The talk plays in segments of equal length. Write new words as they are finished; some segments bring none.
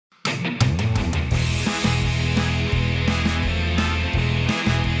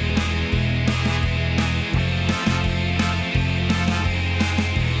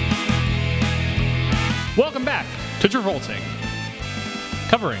Travolting,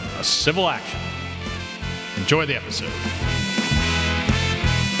 covering a civil action. Enjoy the episode.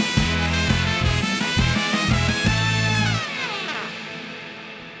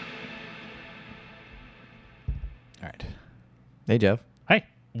 All right. Hey, Jeff. Hey,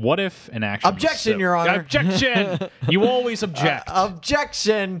 what if an action... Objection, Your Honor. Objection! You always object.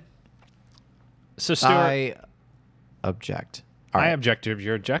 Objection. So, Stuart... I object. All I right. object to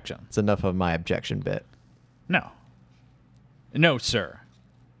your objection. It's enough of my objection bit. No. No, sir.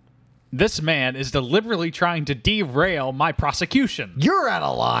 This man is deliberately trying to derail my prosecution. You're out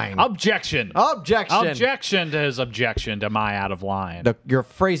of line. Objection. Objection. Objection to his objection to my out of line. You're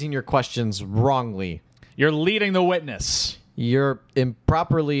phrasing your questions wrongly. You're leading the witness. You're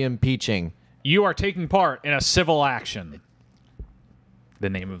improperly impeaching. You are taking part in a civil action. The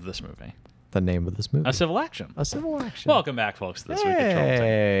name of this movie. The name of this movie. A civil action. A civil action. Welcome back, folks, to This Week at Travolting.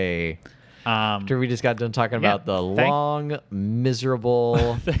 Hey. After we just got done talking about the long,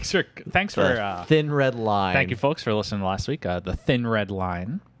 miserable, Thanks for thin red line. Thank you, folks, for listening to last week. The Thin Red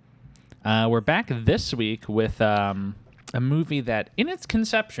Line. We're back this week with a movie that, in its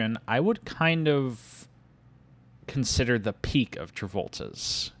conception, I would kind of consider the peak of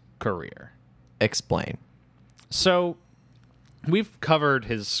Travolta's career. Explain. So, we've covered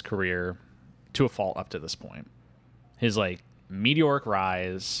his career to a fault up to this point. His, meteoric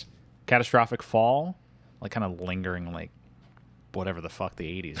rise, catastrophic fall, kind of lingering, whatever the fuck the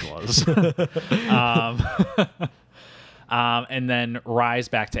 80s was. And then rise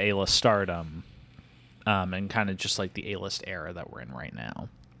back to A-list stardom, and kind of just the A-list era that we're in right now.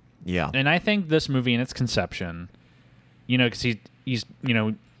 Yeah. And I think this movie in its conception, because he's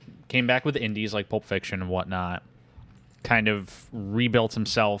came back with indies like Pulp Fiction and whatnot, kind of rebuilt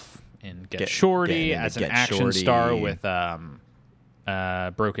himself in Get Shorty as an action star with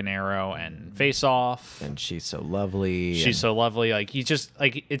Broken Arrow and Face Off. And She's So Lovely. She's So Lovely. He's just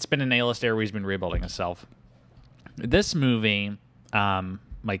it's been an A-list era where he's been rebuilding himself. This movie,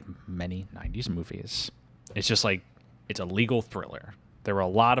 like many 90s movies, it's just it's a legal thriller. There were a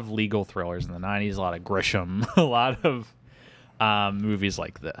lot of legal thrillers in the 90s, a lot of Grisham, a lot of movies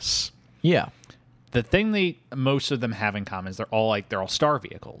like this. Yeah. The thing most of them have in common is they're all star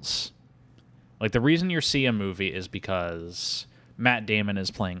vehicles. The reason you see a movie is because Matt Damon is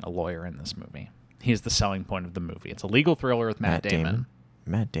playing a lawyer in this movie. He's the selling point of the movie. It's a legal thriller with Matt Damon.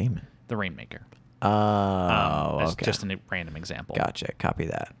 Matt Damon. The Rainmaker. Oh, okay. Just a random example. Gotcha. Copy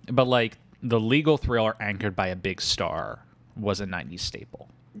that. But the legal thriller anchored by a big star was a 90s staple.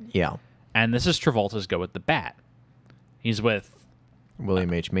 Yeah. And this is Travolta's go with the bat. He's with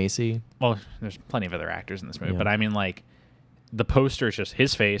William H. Macy. Well, there's plenty of other actors in this movie, Yeah. but I mean, the poster is just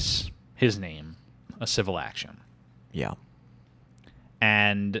his face, his name, a civil action. Yeah.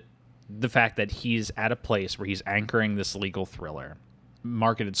 And the fact that he's at a place where he's anchoring this legal thriller,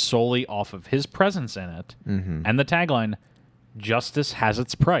 marketed solely off of his presence in it, and the tagline, "Justice has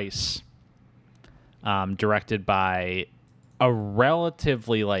its price," directed by a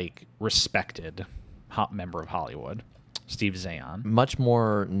relatively, respected member of Hollywood, Steve Zahn. Much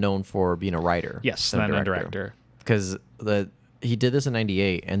more known for being a writer. Yes, than a director. Because he did this in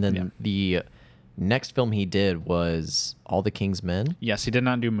 98, and then the next film he did was All the King's Men. Yes, he did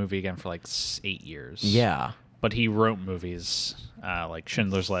not do a movie again for 8 years. Yeah. But he wrote movies like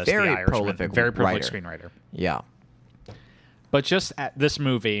Schindler's List, Very The Irishman. prolific Very prolific writer. screenwriter. Yeah. But just this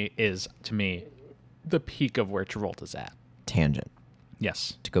movie is, to me, the peak of where Travolta's at. Tangent.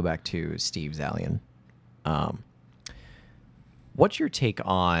 Yes. To go back to Steve Zahn. What's your take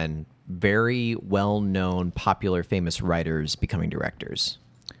on very well-known, popular, famous writers becoming directors?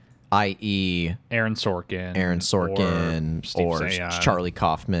 I.e. Aaron Sorkin. or Zahn, Charlie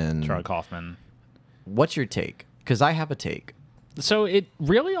Kaufman. Charlie Kaufman. What's your take? Because I have a take. So it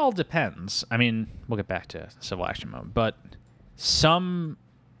really all depends. I mean, we'll get back to civil action mode, but some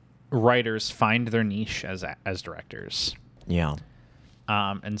writers find their niche as directors. Yeah.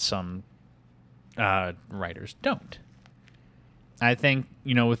 And some writers don't. I think,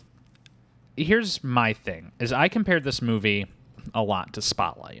 here's my thing, is I compared this movie a lot to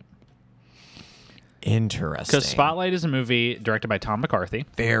Spotlight. Interesting. Because Spotlight is a movie directed by Tom McCarthy.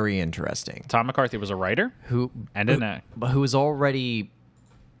 Very interesting. Tom McCarthy was a writer who was already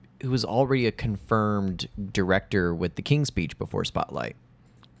a confirmed director with The King's Speech before Spotlight,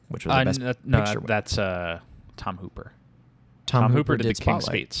 which was the best picture. No, that's Tom Hooper. Tom Hooper did the King's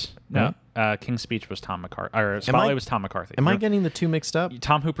Spotlight. Speech. Right? No, King's Speech was Tom McCarthy. Or Spotlight was Tom McCarthy. Am I getting the two mixed up?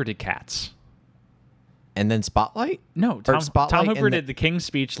 Tom Hooper did Cats. And then Spotlight? No, Or Spotlight Tom Hooper and did The King's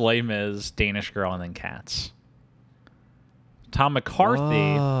Speech, Les Mis, Danish Girl, and then Cats. Tom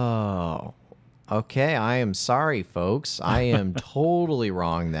McCarthy. Oh. Okay, I am sorry, folks. I am totally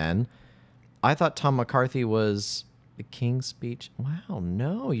wrong then. I thought Tom McCarthy was the King's Speech. Wow,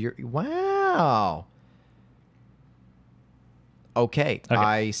 no, wow. Okay,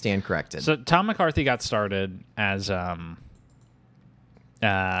 I stand corrected. So Tom McCarthy got started as Fuck,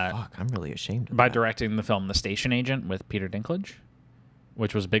 I'm really ashamed of by that. directing the film The Station Agent with Peter Dinklage,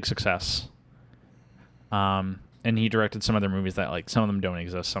 which was a big success. And he directed some other movies that, like, some of them don't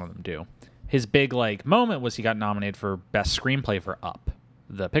exist, some of them do. His big, like, moment was he got nominated for Best Screenplay for Up,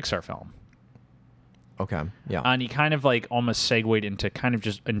 the Pixar film. Okay, yeah. And he kind of, like, almost segued into kind of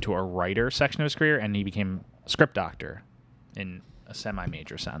just into a writer section of his career, and he became a script doctor in a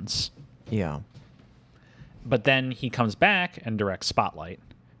semi-major sense. Yeah. But then he comes back and directs Spotlight.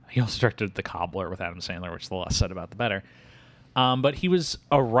 He also directed The Cobbler with Adam Sandler, which the less said about the better. But he was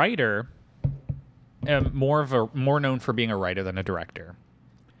a writer, more known for being a writer than a director.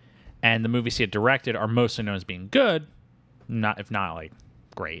 And the movies he had directed are mostly known as being good, if not like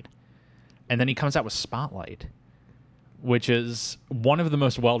great. And then he comes out with Spotlight, which is one of the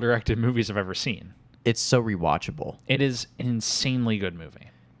most well-directed movies I've ever seen. It's so rewatchable. It is an insanely good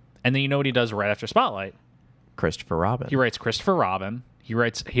movie. And then you know what he does right after Spotlight? Christopher Robin. He writes Christopher Robin. He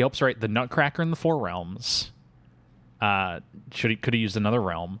helps write The Nutcracker in the Four Realms. Could have used another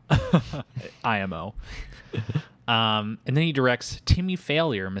realm. IMO. And then he directs Timmy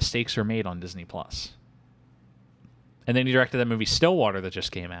Failure, Mistakes Are Made on Disney Plus. And then he directed that movie Stillwater that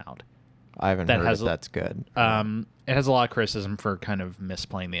just came out. I haven't heard if that's good. It has a lot of criticism for kind of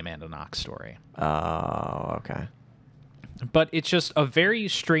misplaying the Amanda Knox story. Oh, okay. But it's just a very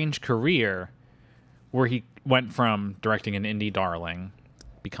strange career where he went from directing an indie darling,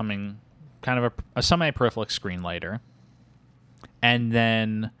 becoming kind of a semi-prolific screenwriter, and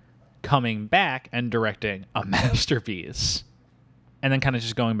then coming back and directing a masterpiece, and then kind of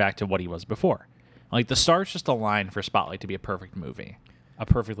just going back to what he was before. Like, the stars just aligned for Spotlight to be a perfect movie, a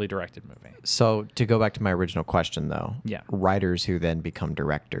perfectly directed movie. So, to go back to my original question, though, Yeah. writers who then become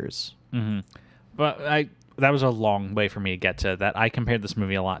directors. Mm-hmm. But that was a long way for me to get to that. I compared this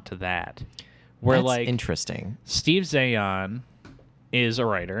movie a lot to that. Where, That's like, interesting. Steve Zahn is a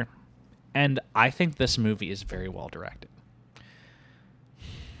writer, and I think this movie is very well directed.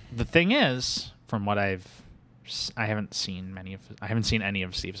 The thing is, from what I haven't seen any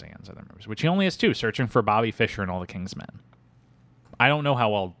of Steve Zahn's other movies, which he only has two: Searching for Bobby Fischer and All the King's Men. I don't know how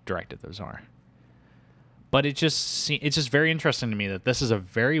well directed those are, but it's just very interesting to me that this is a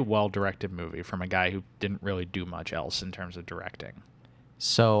very well directed movie from a guy who didn't really do much else in terms of directing.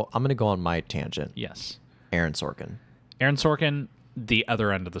 So, I'm going to go on my tangent. Yes, Aaron Sorkin. Aaron Sorkin, the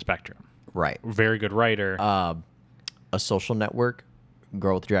other end of the spectrum. Right. Very good writer. A Social Network,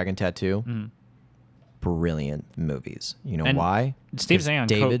 Girl with the Dragon Tattoo. Mm-hmm. Brilliant movies. You know And why? Steve 'Cause Zahn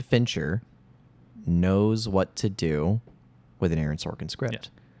David Fincher knows what to do with an Aaron Sorkin script. Yes.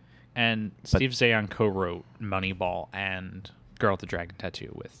 And Steve Zahn co-wrote Moneyball and Girl with the Dragon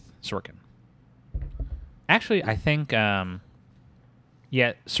Tattoo with Sorkin. Actually, I think, Sorkin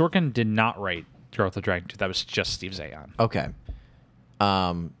did not write Girl with the Dragon Tattoo. That was just Steve Zahn. Okay.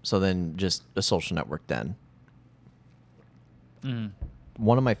 So then just A Social Network then.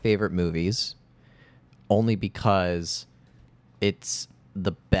 One of my favorite movies, only because it's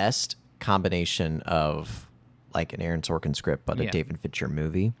the best combination of like an Aaron Sorkin script but a David Fincher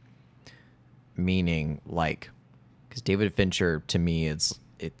movie. Meaning, like, because David Fincher to me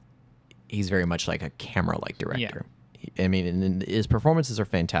he's very much like a camera-like director. I mean, and his performances are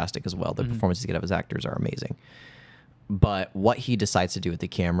fantastic as well. The performances he get of his actors are amazing. But what he decides to do with the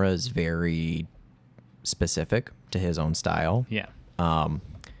camera is very specific to his own style. Yeah.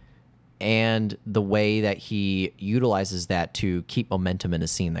 And the way that he utilizes that to keep momentum in a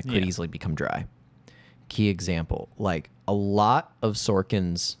scene that could easily become dry. Key example, like a lot of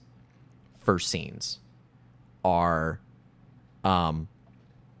Sorkin's first scenes are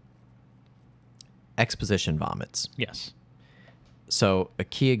exposition vomits. Yes. So a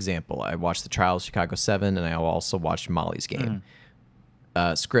key example, I watched The Trial of Chicago 7 and I also watched Molly's Game.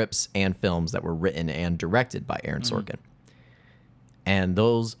 Scripts and films that were written and directed by Aaron Sorkin. And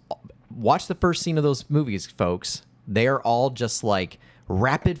watch the first scene of those movies, folks. They are all just like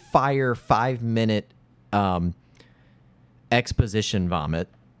rapid fire 5-minute exposition vomit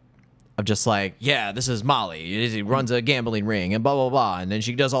of just like, yeah, this is Molly. He runs a gambling ring and blah, blah, blah. And then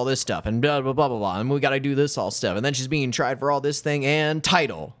she does all this stuff and blah, blah, blah, blah, blah. And we got to do this all stuff. And then she's being tried for all this thing and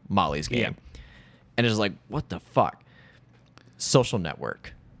title Molly's Game. Yeah. And it's like, what the fuck? Social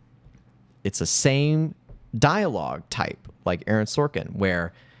Network. It's the same dialogue type like Aaron Sorkin,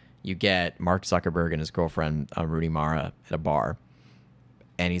 where you get Mark Zuckerberg and his girlfriend, Rooney Mara, at a bar.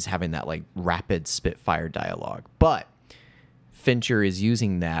 and he's having that like rapid spitfire dialogue. But Fincher is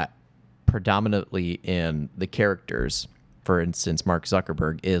using that predominantly in the characters. For instance, Mark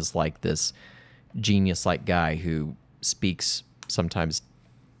Zuckerberg is like this genius-like guy who speaks, sometimes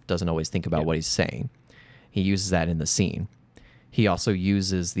doesn't always think about what he's saying. He uses that in the scene. He also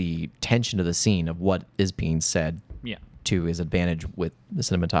uses the tension of the scene of what is being said to his advantage with the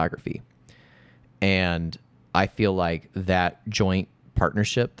cinematography. And I feel like that joint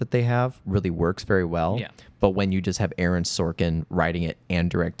partnership that they have really works very well. Yeah. But when you just have Aaron Sorkin writing it and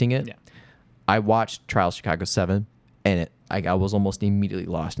directing it, I watched Trial of Chicago 7, and I was almost immediately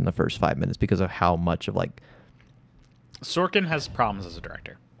lost in the first 5 minutes because of how much of like... Sorkin has problems as a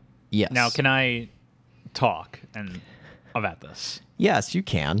director. Yes. Now, can I talk about this? Yes, you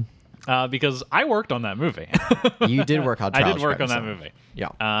can. Because I worked on that movie. You did work on Trial I of did work Chicago on that 7. movie.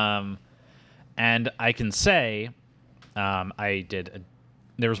 Yeah. And I can say I did...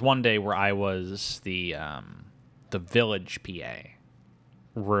 there was one day where I was the village PA,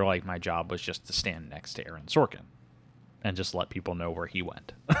 where like my job was just to stand next to Aaron Sorkin and just let people know where he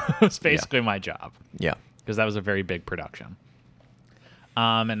went. It's basically my job. Yeah. Because that was a very big production.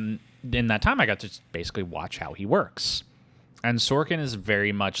 And in that time, I got to just basically watch how he works. And Sorkin is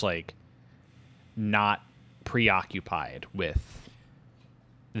very much like not preoccupied with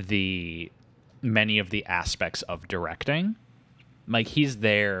many of the aspects of directing. Like, he's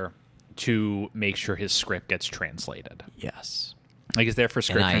there to make sure his script gets translated. Yes. Like, he's there for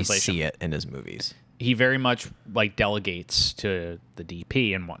script translation. I see it in his movies. He very much like delegates to the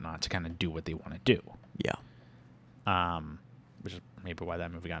DP and whatnot to kind of do what they want to do. Yeah. Which is maybe why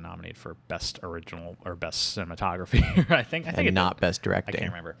that movie got nominated for best original or best cinematography. I think and it not did. best directing. I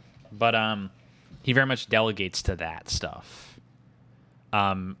can't remember. But he very much delegates to that stuff.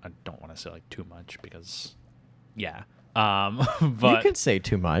 I don't want to say like too much because, yeah. But you can say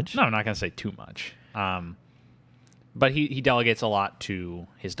too much. No, I'm not going to say too much. But he delegates a lot to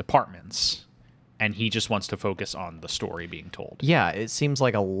his departments, and he just wants to focus on the story being told. Yeah, it seems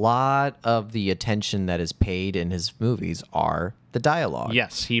like a lot of the attention that is paid in his movies are the dialogue.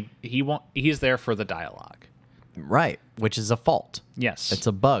 Yes, he's there for the dialogue. Right, which is a fault. Yes. It's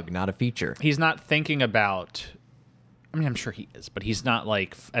a bug, not a feature. He's not thinking about... I mean, I'm sure he is, but he's not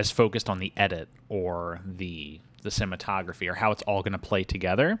like as focused on the edit or the cinematography or how it's all going to play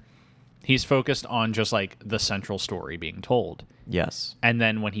together. He's focused on just like the central story being told. Yes. And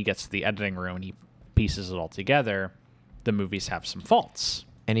then when he gets to the editing room and he pieces it all together, the movies have some faults.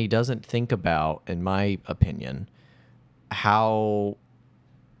 And he doesn't think about, in my opinion, how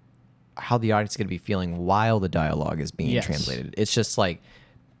the audience is going to be feeling while the dialogue is being translated. It's just like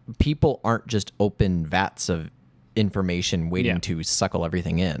people aren't just open vats of information waiting to suckle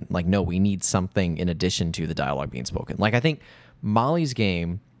everything in. Like, no, we need something in addition to the dialogue being spoken. Like, I think Molly's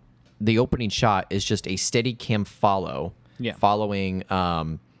Game, the opening shot is just a steady cam following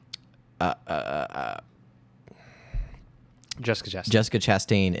Jessica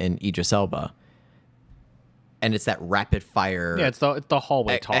Chastain and Idris Elba. And it's that rapid fire. Yeah, it's the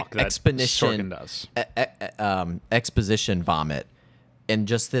hallway talk that Sorkin does. Exposition vomit. And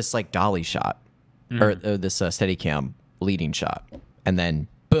just this like dolly shot. Or this Steadicam leading shot. And then,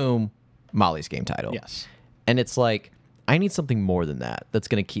 boom, Molly's Game title. Yes. And it's like, I need something more than that that's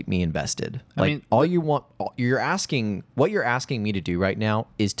going to keep me invested. Like, what you're asking me to do right now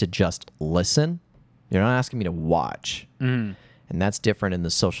is to just listen. You're not asking me to watch. And that's different in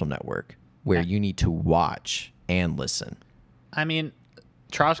The Social Network, where you need to watch and listen. I mean,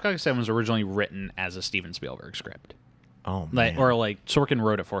 Trial of Chicago 7 was originally written as a Steven Spielberg script. Oh, man. Like Sorkin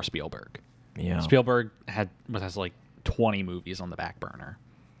wrote it for Spielberg. Yeah. Spielberg has like 20 movies on the back burner,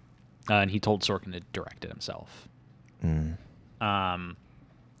 and he told Sorkin to direct it himself. And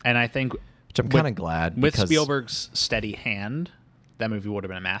I think, which I'm kind of glad, with Spielberg's steady hand, that movie would have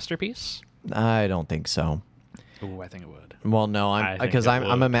been a masterpiece. I don't think so. Ooh, I think it would. Well, no,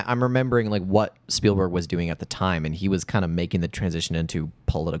 I'm remembering like what Spielberg was doing at the time, and he was kind of making the transition into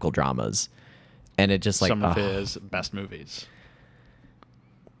political dramas, and it just like some of his best movies.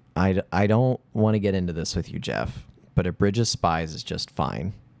 I don't want to get into this with you, Jeff, but A Bridge of Spies is just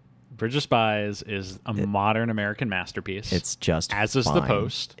fine. Bridge of Spies is a modern American masterpiece. It's just as fine. is The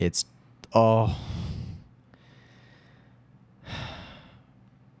Post. It's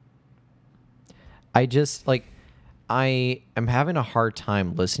I just like I am having a hard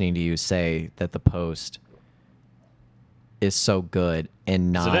time listening to you say that The Post is so good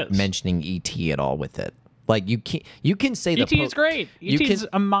and not mentioning E.T. at all with it. Like you can say E.T. is great. E.T.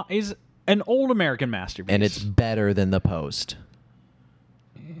 is an old American masterpiece, and it's better than The Post.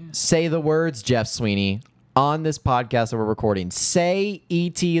 Say the words, Jeff Sweeney. on this podcast that we're recording. Say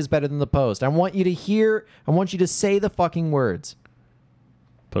E.T. is better than The Post. I want you to say the fucking words.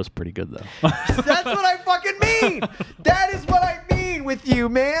 Post pretty good, though. That's what I fucking mean. That is what I mean with you,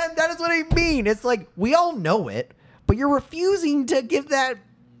 man. That is what I mean. It's like, we all know it, but you're refusing to give that.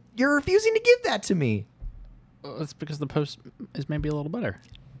 You're refusing to give that to me. Well, it's because The Post is maybe a little better.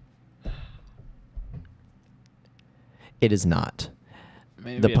 It is not.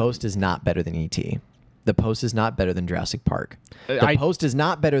 The Post is not better than E.T. The Post is not better than Jurassic Park. The Post is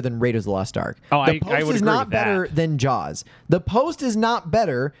not better than Raiders of the Lost Ark. The Post I would is agree not with better that. than Jaws. The Post is not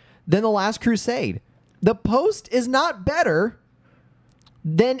better than The Last Crusade. The Post is not better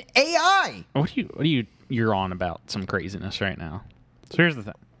than AI. You're on about some craziness right now. So here's the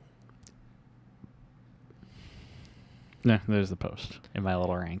thing. No, there's The Post in my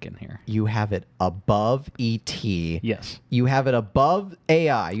little ranking here. You have it above E.T. Yes. You have it above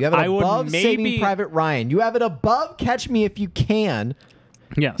AI. You have it above Saving Private Ryan. You have it above Catch Me If You Can.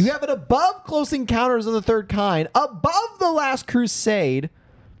 Yes. You have it above Close Encounters of the Third Kind, above The Last Crusade,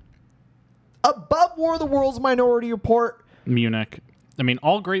 above War of the Worlds, Minority Report. Munich. I mean,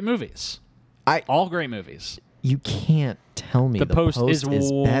 all great movies. All great movies. You can't tell me The Post is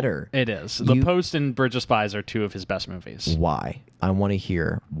better. It is. The Post and Bridge of Spies are two of his best movies. Why? I want to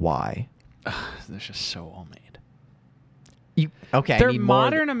hear why. They're just so well made. Okay. They're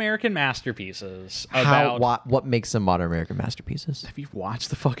modern American masterpieces. What makes them modern American masterpieces? Have you watched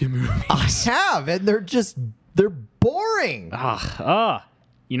the fucking movie? I have, and they're boring.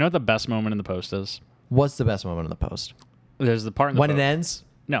 You know what the best moment in The Post is? What's the best moment in The Post? There's the part in the when Post. It ends?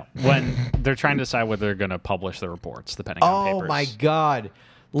 No, when they're trying to decide whether they're going to publish the reports, depending on papers. Oh my God!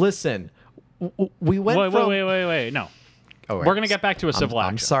 Listen, we went Wait. No, we're going to get back to a civil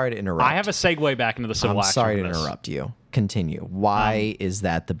action. I'm sorry to interrupt. I have a segue back into the civil action. I'm sorry to interrupt you. Continue. Why is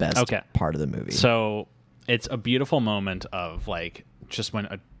that the best part of the movie? So it's a beautiful moment of like just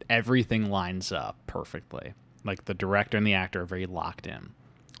when everything lines up perfectly. Like the director and the actor are very locked in.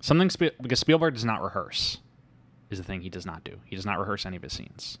 Because Spielberg does not rehearse. Is the thing he does not do. He does not rehearse any of his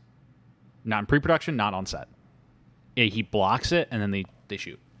scenes. Not in pre-production, not on set. He blocks it, and then they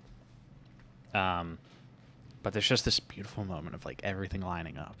shoot. But there's just this beautiful moment of like everything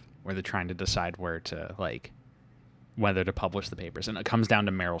lining up, where they're trying to decide whether to publish the papers, and it comes down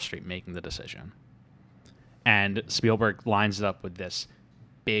to Meryl Streep making the decision. And Spielberg lines it up with this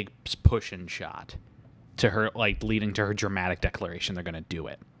big push-in shot to her, like leading to her dramatic declaration they're going to do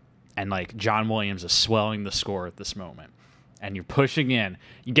it. And like John Williams is swelling the score at this moment, and you're pushing in,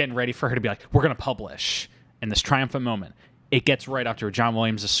 you're getting ready for her to be like, we're going to publish. In this triumphant moment, it gets right after John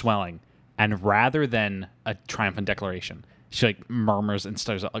Williams is swelling, and rather than a triumphant declaration, she like murmurs and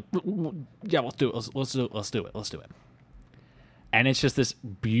starts like, yeah, let's do it. Let's do it. And it's just this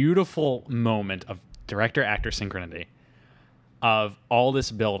beautiful moment of director-actor synchronity of all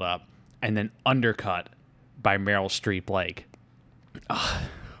this build-up and then undercut by Meryl Streep like,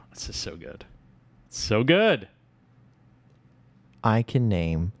 this is so good. So good. I can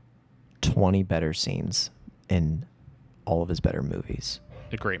name 20 better scenes in all of his better movies.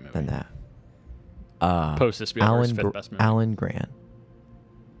 A great movie. Than that. Post is Spielberg's fifth best movie. Alan Grant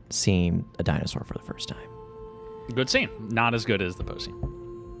seeing a dinosaur for the first time. Good scene. Not as good as the Post scene.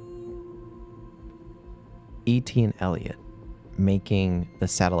 E.T. and Elliot making the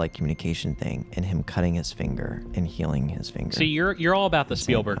satellite communication thing and him cutting his finger and healing his finger. So you're all about the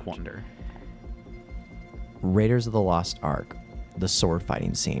Spielberg wonder. Raiders of the Lost Ark, the sword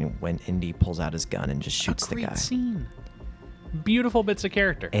fighting scene when Indy pulls out his gun and just shoots the guy. Great scene. Beautiful bits of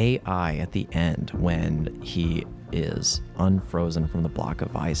character. AI at the end when he is unfrozen from the block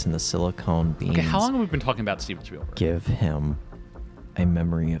of ice and the silicone beams. Okay, how long have we been talking about Steven Spielberg? Give him a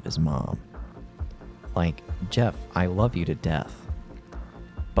memory of his mom. Like, Jeff, I love you to death,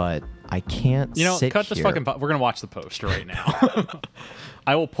 but I can't sit cut this here. fucking... We're going to watch The Post right now.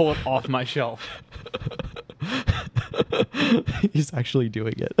 I will pull it off my shelf. He's actually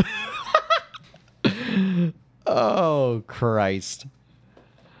doing it. Oh, Christ.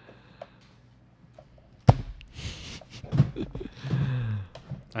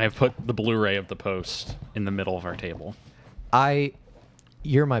 I have put the Blu-ray of The Post in the middle of our table.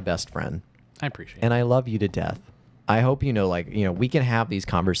 You're my best friend. I appreciate it. And I love you to death. I hope we can have these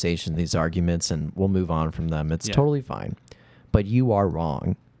conversations, these arguments, and we'll move on from them. It's totally fine. But you are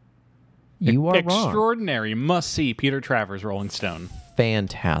wrong. You are wrong. Extraordinary. Must-see Peter Travers' Rolling Stone.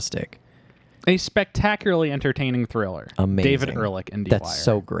 Fantastic. A spectacularly entertaining thriller. Amazing. David Ehrlich, IndieWire. That's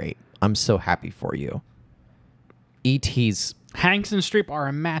so great. I'm so happy for you. E.T.'s... Hanks and Streep are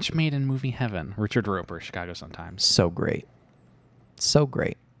a match made in movie heaven. Richard Roeper, Chicago Sun-Times. So great. So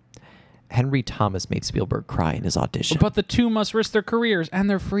great. Henry Thomas made Spielberg cry in his audition. But the two must risk their careers and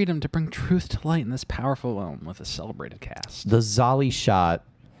their freedom to bring truth to light in this powerful film with a celebrated cast. The Zolly shot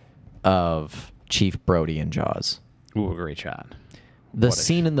of Chief Brody in Jaws. Ooh, a great shot. The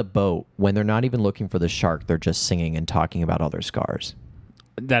scene in the boat when they're not even looking for the shark, they're just singing and talking about other scars.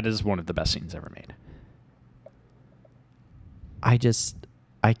 That is one of the best scenes ever made. I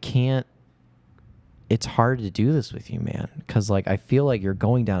can't. It's hard to do this with you, man, because like I feel like you're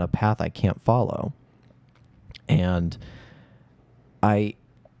going down a path I can't follow, and I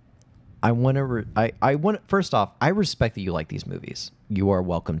want to. I want. First off, I respect that you like these movies. You are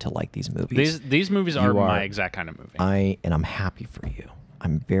welcome to like these movies. These movies are my exact kind of movie. I'm happy for you.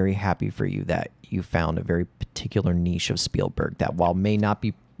 I'm very happy for you that you found a very particular niche of Spielberg that, while may not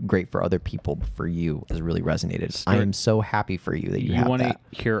be great for other people, but for you has really resonated. Stuart, I am so happy for you that you have that. You want to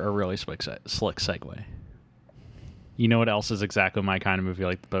hear a really slick segue? You know what else is exactly my kind of movie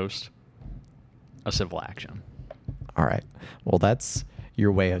like the Post? A civil action. All right. Well, that's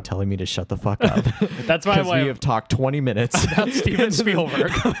your way of telling me to shut the fuck up. That's my way. We have talked 20 minutes about Steven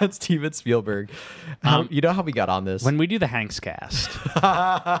Spielberg. That's Steven Spielberg. You know how we got on this? When we do the Hanks cast,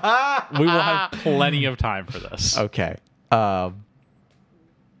 we will have plenty of time for this. Okay.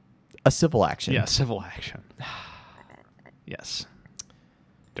 A civil action. Yeah, civil action. Yes.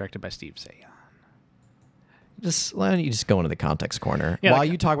 Directed by Steve Zahn. Why don't you just go into the context corner? Yeah, While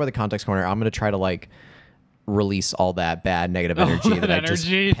you talk about the context corner, I'm going to try to like release all that bad negative energy that I just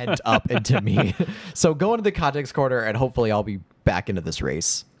pent up into me. So go into the context corner, and hopefully I'll be back into this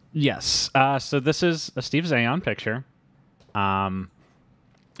race. Yes. So this is a Steve Zahn picture. He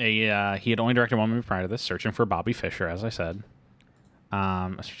had only directed one movie prior to this, Searching for Bobby Fischer, as I said.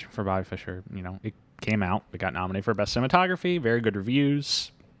 Searching for Bobby Fischer, it came out. It got nominated for Best Cinematography. Very good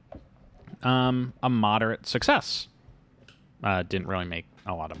reviews. A moderate success. Didn't really make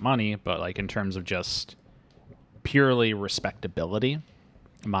a lot of money, but like in terms of just purely respectability,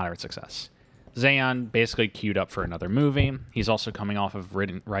 moderate success. Zahn basically queued up for another movie. He's also coming off of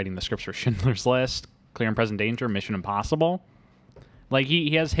writing the scripts for Schindler's List, Clear and Present Danger, Mission Impossible. Like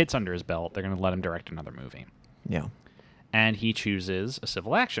he has hits under his belt. They're going to let him direct another movie. Yeah. And he chooses A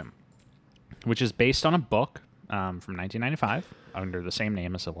Civil Action, which is based on a book from 1995 under the same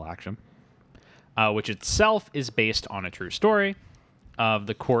name, A Civil Action, which itself is based on a true story of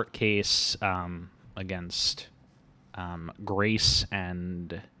the court case against Grace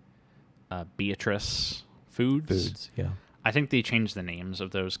and Beatrice Foods. Yeah. I think they changed the names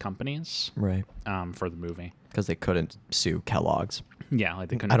of those companies Right. For the movie. Because they couldn't sue Kellogg's. Yeah, like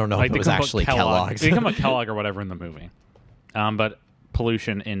they couldn't. I don't know if it was actually Kellogg's. They come up Kellogg or whatever in the movie. But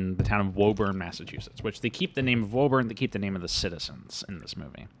pollution in the town of Woburn, Massachusetts, which they keep the name of Woburn, they keep the name of the citizens in this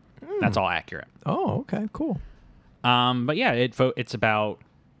movie. That's all accurate. Oh, okay, cool. But yeah, it's about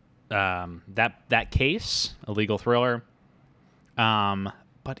that case, a legal thriller.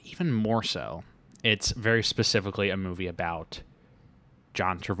 But even more so, it's very specifically a movie about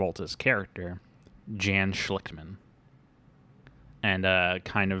John Travolta's character, Jan Schlichtman, and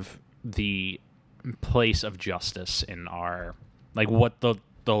kind of the place of justice in our, like, what the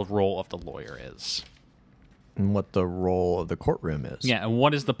role of the lawyer is. And what the role of the courtroom is. Yeah, and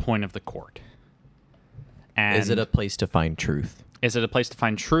what is the point of the court? And is it a place to find truth? Is it a place to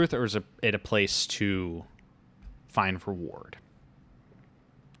find truth, or is it a place to find reward?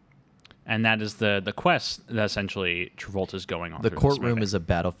 And that is the quest that essentially Travolta's going on. The courtroom is a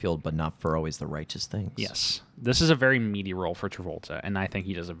battlefield, but not for always the righteous things. Yes. This is a very meaty role for Travolta, and I think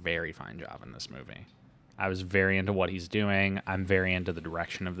he does a very fine job in this movie. I was very into what he's doing. I'm very into the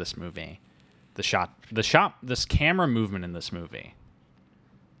direction of this movie. This camera movement in this movie.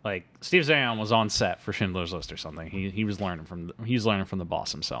 Like, Steve Zahn was on set for Schindler's List or something. He was learning from the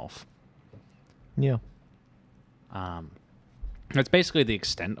boss himself. Yeah. That's basically the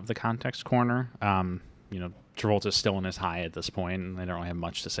extent of the context corner. Travolta's still in his high at this point, and I don't really have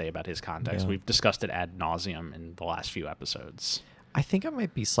much to say about his context. Yeah. We've discussed it ad nauseum in the last few episodes. I think I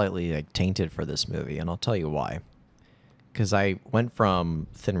might be slightly tainted for this movie, and I'll tell you why. Because I went from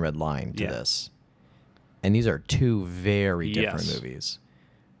Thin Red Line to this, and these are two very different movies.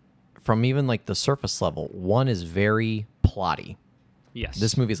 From even like the surface level, one is very plotty. Yes.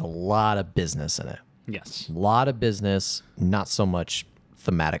 This movie has a lot of business in it. Yes. A lot of business, not so much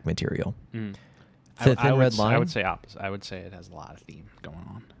thematic material. Mm. Thin Red Line? I would say opposite. I would say it has a lot of theme going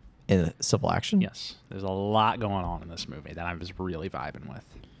on. In Civil Action? Yes. There's a lot going on in this movie that I was really vibing with.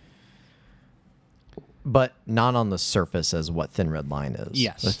 But not on the surface as what Thin Red Line is.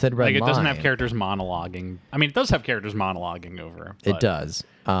 Yes. The Thin Red Line... it doesn't have characters monologuing. I mean, it does have characters monologuing over. It does.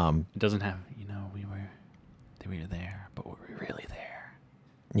 It doesnthey were there, but were we really there?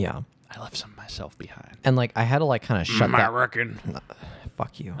 Yeah. I left some of myself behind. And like I had to like kind of shut I that. reckon.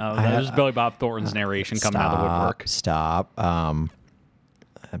 Fuck you. Oh, that was Billy Bob Thornton's narration coming out of the woodwork. Stop.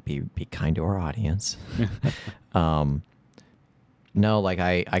 Be kind to our audience. No, like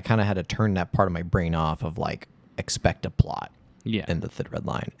I kind of had to turn that part of my brain off of like expect a plot. Yeah. In the Thin Red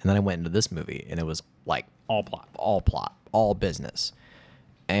Line, and then I went into this movie, and it was like All plot, all business.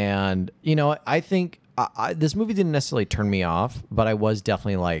 And you know, I think this movie didn't necessarily turn me off, but I was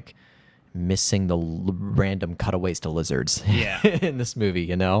definitely like missing the random cutaways to lizards. Yeah. In this movie,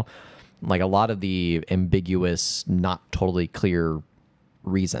 you know, like a lot of the ambiguous, not totally clear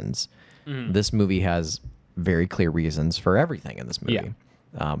reasons. This movie has very clear reasons for everything in this movie.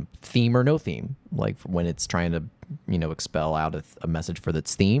 Yeah. Theme or no theme, like when it's trying to, you know, expel out a message for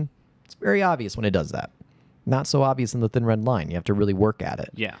its theme, it's very obvious when it does that. Not so obvious in the Thin Red Line. You have to really work at it.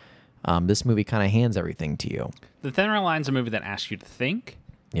 Yeah. This movie kind of hands everything to you. The Thin Red Line's a movie that asks you to think.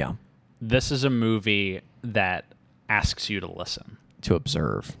 Yeah. This is a movie that asks you to listen. To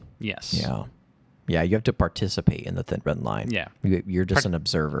observe. Yes. Yeah. Yeah, you have to participate in the Thin Red Line. Yeah. You're just an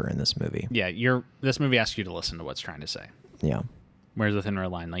observer in this movie. Yeah, this movie asks you to listen to what's trying to say. Yeah. Whereas the Thin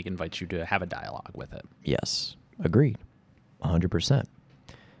Red Line like invites you to have a dialogue with it. Yes. Agreed. 100%.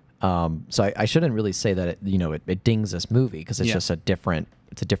 So I shouldn't really say that it dings this movie because it's just a different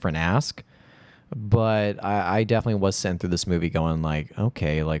ask. But I definitely was sent through this movie going like,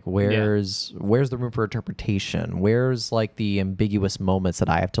 okay, like where's the room for interpretation? Where's like the ambiguous moments that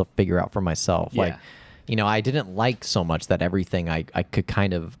I have to figure out for myself? Yeah. Like, you know, I didn't like so much that everything I could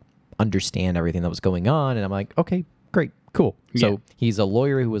kind of understand everything that was going on, and I'm like, okay, great, cool. So he's a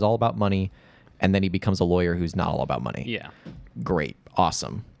lawyer who was all about money, and then he becomes a lawyer who's not all about money. Yeah. Great,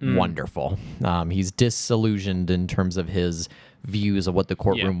 awesome, wonderful. He's disillusioned in terms of his views of what the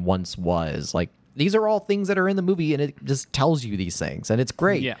courtroom once was. Like, these are all things that are in the movie, and it just tells you these things, and it's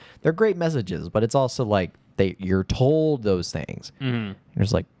great. Yeah. They're great messages, but it's also like you're told those things. You're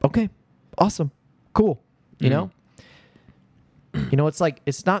just like, okay, awesome, cool. You know? You know, it's like,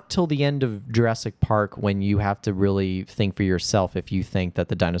 it's not till the end of Jurassic Park when you have to really think for yourself if you think that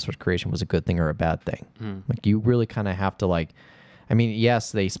the dinosaur's creation was a good thing or a bad thing. Like, you really kind of have to, like, I mean,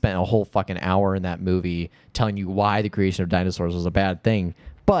 yes, they spent a whole fucking hour in that movie telling you why the creation of dinosaurs was a bad thing,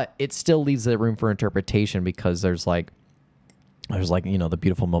 but it still leaves the room for interpretation because there's like, you know, the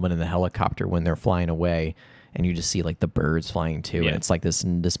beautiful moment in the helicopter when they're flying away and you just see like the birds flying too. And it's like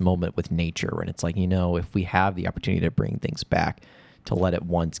this moment with nature. And it's like, you know, if we have the opportunity to bring things back, to let it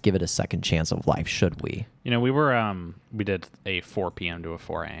once, give it a second chance of life, should we? You know, we did a 4 p.m. to a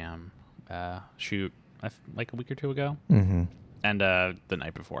 4 a.m. Shoot like a week or two ago. Mm-hmm. And the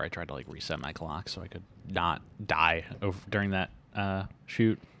night before I tried to like reset my clock so I could not die during that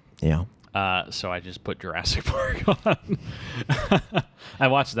shoot. Yeah. So I just put Jurassic Park on. I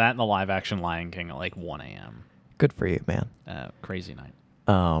watched that and the live action Lion King at like 1 a.m. Good for you, man. Crazy night.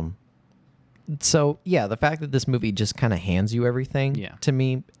 So yeah, the fact that this movie just kind of hands you everything, to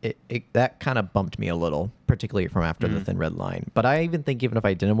me, that kind of bumped me a little, particularly from after the Thin Red Line. But I even think even if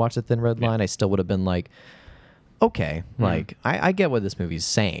I didn't watch the Thin Red Line, I still would have been like, okay, like I get what this movie's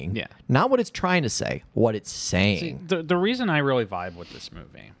saying. Yeah. Not what it's trying to say, what it's saying. See, the reason I really vibe with this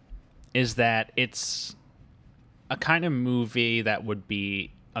movie is that it's a kind of movie that would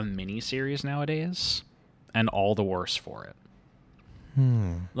be a mini-series nowadays, and all the worse for it.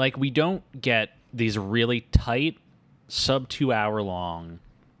 Like, we don't get these really tight, sub 2 hour long,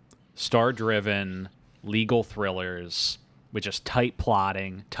 star-driven legal thrillers with just tight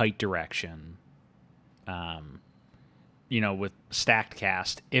plotting, tight direction, you know, with stacked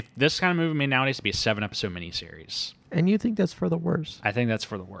cast. If this kind of movie made nowadays to be a 7-episode miniseries. And you think that's for the worse? I think that's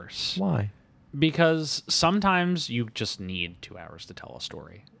for the worse. Why? Because sometimes you just need 2 hours to tell a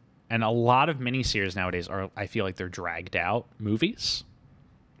story. And a lot of miniseries nowadays I feel like they're dragged out movies.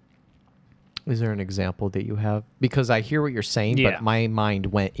 Is there an example that you have? Because I hear what you're saying, but my mind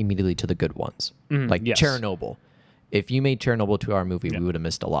went immediately to the good ones. Like Chernobyl. If you made Chernobyl a 2-hour movie, we would have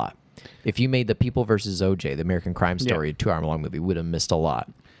missed a lot. If you made The People versus OJ, the American crime story, a 2-hour long movie, we would have missed a lot.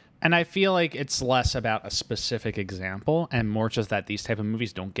 And I feel like it's less about a specific example and more just that these type of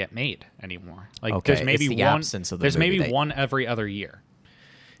movies don't get made anymore. Like there's maybe it's the one absence of the there's movie maybe one every other year.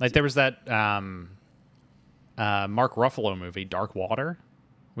 Like there was that Mark Ruffalo movie, Dark Water,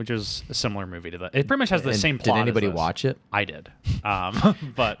 which is a similar movie to that. It pretty much has the same plot. Did anybody as this. watch it? I did.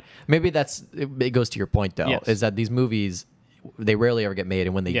 But maybe it goes to your point though, is that these movies, they rarely ever get made,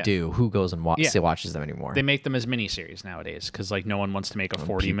 and when they do, who goes and watches them anymore? They make them as miniseries nowadays because like no one wants to make a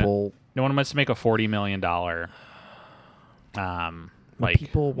 $40 million like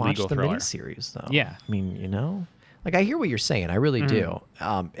people watch the thriller. miniseries though. Yeah, I mean, you know, Like, I hear what you're saying. I really do.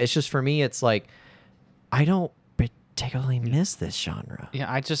 It's just, for me, it's like, I don't particularly miss this genre.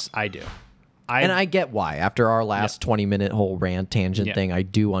 Yeah, I do. And I get why. After our last 20-minute whole rant tangent thing, I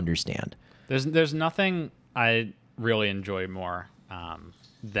do understand. There's nothing I really enjoy more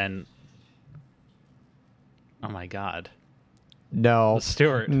than... Oh, my God. No.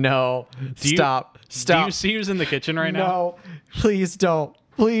 Stuart. No. Stop. Do you see who's in the kitchen right now? No. Please don't.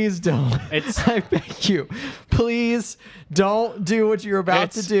 Please don't. I beg you. Please don't do what you're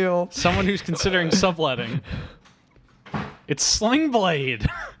about to do. Someone who's considering subletting. It's Sling Blade.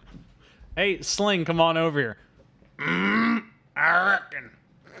 Hey, Sling, come on over here. I reckon.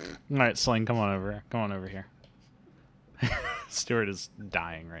 All right, Sling, come on over here. Come on over here. Stuart is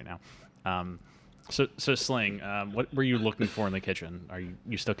dying right now. So Sling, what were you looking for in the kitchen? Are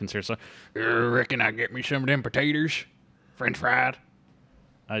you still consider so? I reckon I get me some of them potatoes, French fried.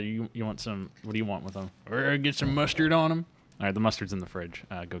 You want some? What do you want with them? Or get some mustard on them. All right, the mustard's in the fridge.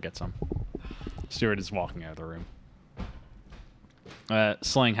 Go get some. Stuart is walking out of the room.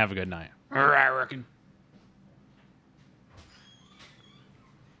 Sling, have a good night. All right, I reckon.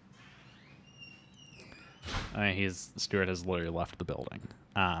 Stuart has literally left the building.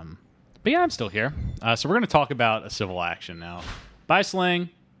 But yeah, I'm still here. So we're going to talk about a civil action now. Bye, Sling.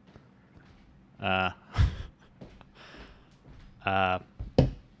 The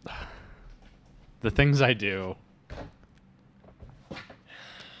things I do.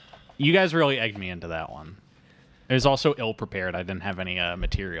 You guys really egged me into that one. It was also ill-prepared. I didn't have any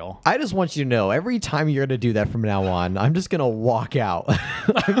material. I just want you to know, every time you're going to do that from now on, I'm just going to walk out.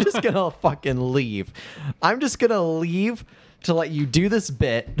 I'm just going to fucking leave. I'm just going to leave to let you do this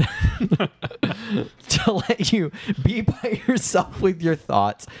bit, to let you be by yourself with your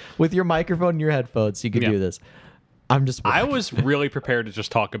thoughts, with your microphone and your headphones, so you can do this. I was really prepared to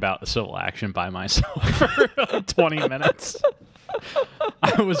just talk about the civil action by myself for 20 minutes.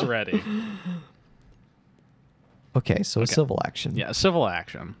 I was ready. Okay, so civil action. Yeah, civil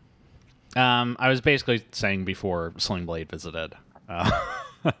action. I was basically saying before Sling Blade visited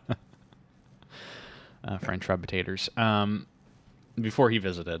French fried potatoes. Before he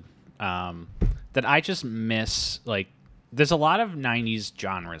visited, that I just miss, like, there's a lot of 90s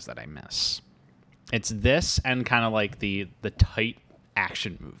genres that I miss. It's this and kind of like the tight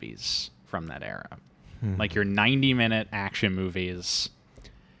action movies from that era. Like your 90-minute action movies,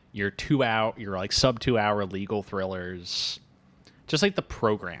 your like sub 2 hour legal thrillers, just like the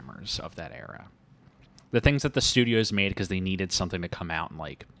programmers of that era. The things that the studios made because they needed something to come out in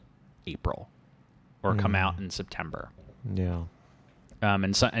like April or come out in September. Yeah.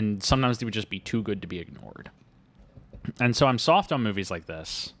 And sometimes they would just be too good to be ignored. And so I'm soft on movies like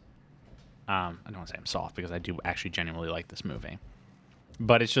this. I don't want to say I'm soft because I do actually genuinely like this movie.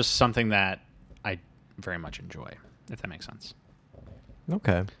 But it's just something that I very much enjoy, if that makes sense.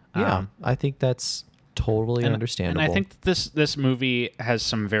 Okay. Yeah, I think that's totally understandable. And I think that this movie has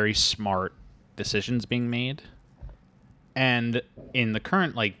some very smart decisions being made. And in the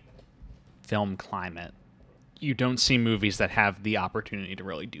current like film climate, you don't see movies that have the opportunity to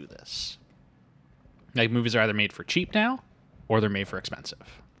really do this. Like, movies are either made for cheap now or they're made for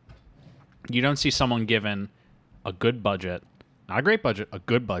expensive. You don't see someone given a good budget, not a great budget, a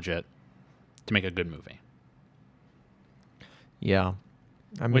good budget to make a good movie. Yeah.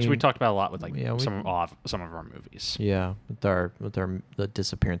 Which we talked about a lot with like some of our movies. Yeah, with the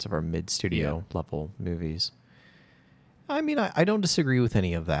disappearance of our mid-studio level movies. I mean, I don't disagree with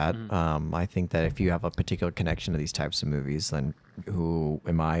any of that. I think that if you have a particular connection to these types of movies, then who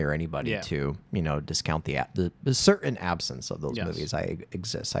am I or anybody to, discount the certain absence of those movies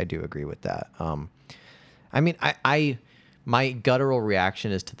exists. I do agree with that. I mean, my guttural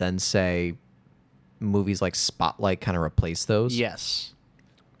reaction is to then say movies like Spotlight kind of replace those. Yes.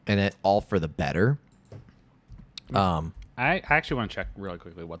 And it all for the better. I actually want to check really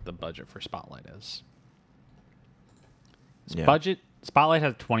quickly what the budget for Spotlight is. Spotlight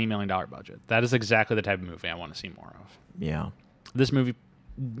has a $20 million budget. That is exactly the type of movie I want to see more of. Yeah. This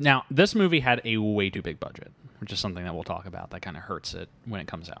movie had a way too big budget, which is something that we'll talk about that kind of hurts it when it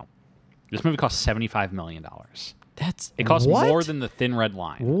comes out. This movie cost $75 million. It costs more than The Thin Red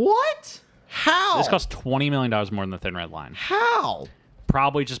Line. What? How? This cost $20 million more than The Thin Red Line. How?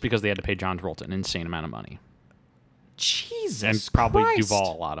 Probably just because they had to pay John Travolta an insane amount of money. Jesus And probably Christ.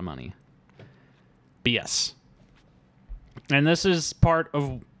 Duvall a lot of money. But yes. And this is part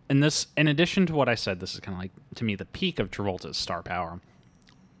of... in addition to what I said, this is kind of like, to me, the peak of Travolta's star power.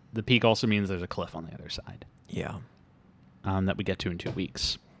 The peak also means there's a cliff on the other side. Yeah. That we get to in 2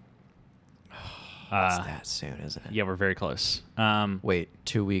 weeks. It's that soon, isn't it? Yeah, we're very close. Wait,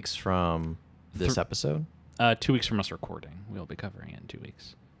 2 weeks from this episode? 2 weeks from us recording. We'll be covering it in 2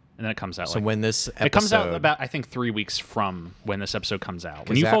 weeks. And then it comes out. So when this episode... It comes out about, I think, 3 weeks from when this episode comes out.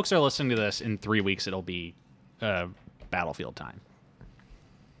 When you folks are listening to this in 3 weeks, it'll be Battlefield time.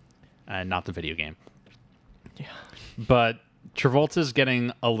 Not the video game. Yeah. But Travolta's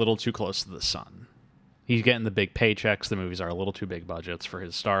getting a little too close to the sun. He's getting the big paychecks. The movies are a little too big budgets for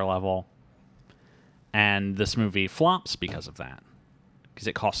his star level. And this movie flops because of that. Because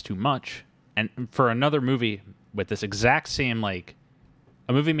it costs too much. And for another movie with this exact same, like...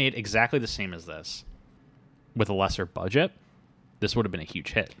 A movie made exactly the same as this, with a lesser budget, this would have been a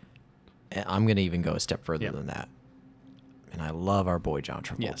huge hit. I'm going to even go a step further than that. And I love our boy John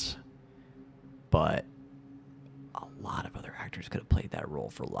Travolta. Yes. But a lot of other actors could have played that role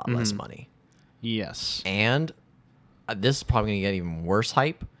for a lot less money. Yes. And this is probably going to get even worse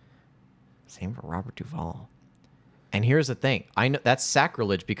hype. Same for Robert Duvall. And here's the thing. I know that's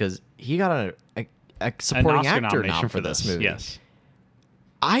sacrilege because he got a supporting actor nom for this movie. Yes.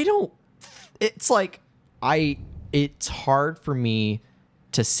 I don't... It's like... It's hard for me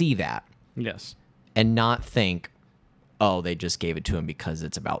to see that. Yes. And not think, oh, they just gave it to him because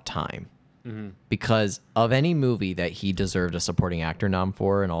it's about time. Because of any movie that he deserved a supporting actor nom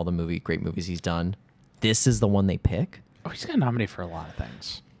for and all the great movies he's done, this is the one they pick. Oh, he's got nominated for a lot of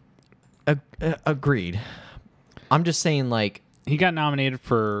things. Agreed. I'm just saying, like... He got nominated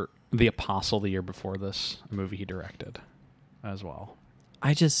for The Apostle the year before this, a movie he directed as well.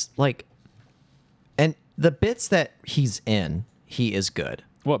 I just, like... And the bits that he's in, he is good.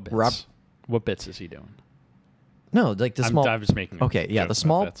 What bits? What bits is he doing? No, like the small... I was making okay, yeah, the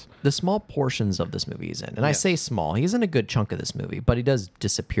small portions of this movie he's in. And I say small. He's in a good chunk of this movie, but he does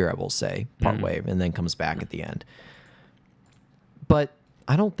disappear, I will say, partway, and then comes back at the end. But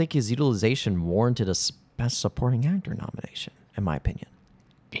I don't think his utilization warranted a Best Supporting Actor nomination, in my opinion.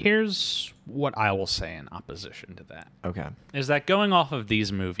 Here's what I will say in opposition to that. Okay. Is that going off of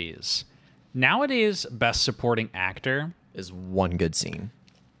these movies, nowadays, Best Supporting Actor... is one good scene.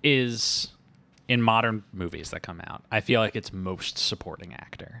 Is... In modern movies that come out, I feel like it's most supporting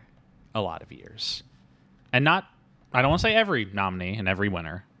actor a lot of years. And not, I don't want to say every nominee and every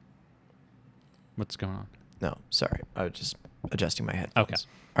winner. What's going on? No, sorry. I was just adjusting my headphones.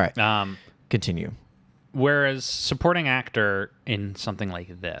 Okay. All right. Continue. Whereas supporting actor in something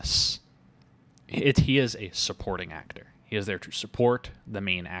like this, he is a supporting actor. He is there to support the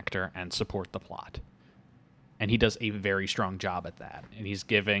main actor and support the plot. And he does a very strong job at that. And he's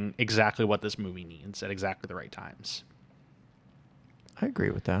giving exactly what this movie needs at exactly the right times. I agree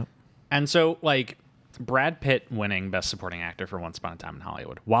with that. And so, like, Brad Pitt winning Best Supporting Actor for Once Upon a Time in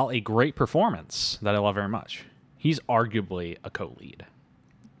Hollywood, while a great performance that I love very much, he's arguably a co-lead.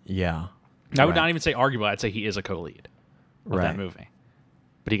 Yeah. I would not even say arguably. I'd say he is a co-lead of that movie.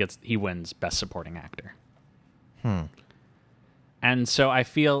 But he wins Best Supporting Actor. And so I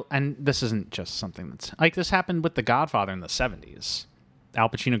feel, and this isn't just something that's, like, this happened with The Godfather in the 70s. Al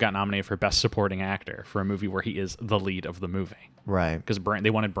Pacino got nominated for Best Supporting Actor for a movie where he is the lead of the movie. Right. Because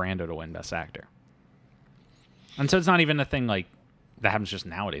they wanted Brando to win Best Actor. And so it's not even a thing, like, that happens just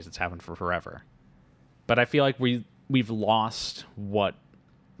nowadays. It's happened for forever. But I feel like we've lost what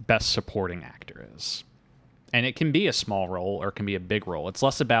Best Supporting Actor is. And it can be a small role or it can be a big role. It's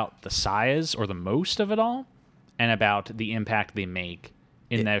less about the size or the most of it all, and about the impact they make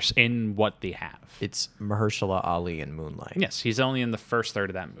in what they have. It's Mahershala Ali in Moonlight. Yes, he's only in the first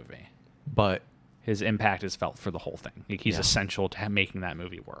third of that movie. But his impact is felt for the whole thing. Like, he's essential to making that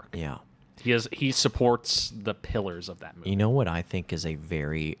movie work. Yeah. He supports the pillars of that movie. You know what I think is a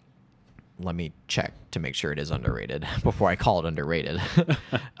very... Let me check to make sure it is underrated before I call it underrated.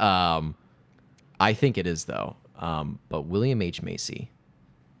 I think it is, though. But William H. Macy,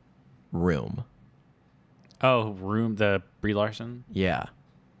 Room... Oh, Room, the Brie Larson? Yeah.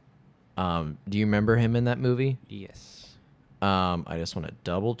 Do you remember him in that movie? Yes. I just want to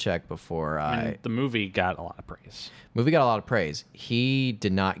double check before The movie got a lot of praise. Movie got a lot of praise. He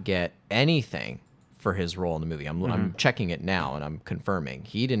did not get anything for his role in the movie. I'm checking it now and I'm confirming.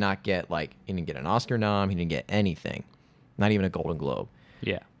 He did not get, he didn't get an Oscar nom. He didn't get anything. Not even a Golden Globe.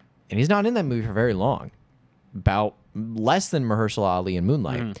 Yeah. And he's not in that movie for very long. About less than Mahershala Ali in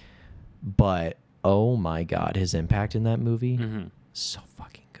Moonlight. But... oh my God, his impact in that movie, so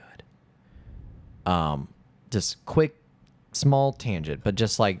fucking good. Just quick, small tangent, but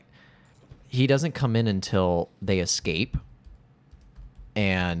just like, he doesn't come in until they escape,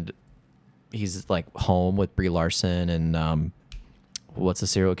 and he's like home with Brie Larson and what's the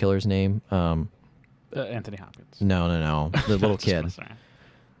serial killer's name? Anthony Hopkins. No, the little kid,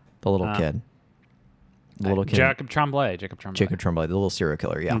 the little kid. The little kid. Jacob Tremblay. Jacob Tremblay, the little serial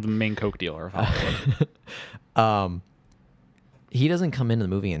killer. Yeah. The main coke dealer of Hollywood. He doesn't come into the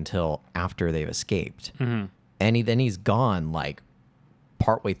movie until after they've escaped. Mm-hmm. And he's gone like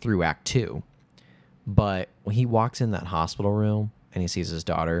partway through Act 2. But when he walks in that hospital room and he sees his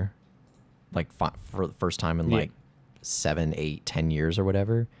daughter, like for the first time in like 7, 8, 10 years or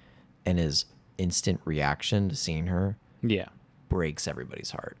whatever, and his instant reaction to seeing her breaks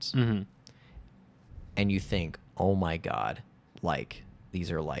everybody's hearts. Mm-hmm. And you think, oh my God, like these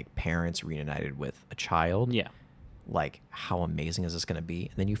are like parents reunited with a child. Yeah. Like, how amazing is this going to be?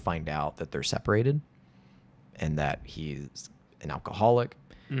 And then you find out that they're separated and that he's an alcoholic.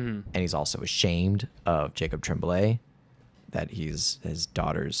 Mm-hmm. And he's also ashamed of Jacob Tremblay, that he's his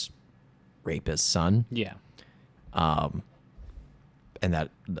daughter's rapist son. Yeah. And that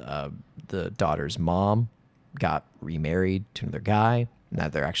the daughter's mom got remarried to another guy, and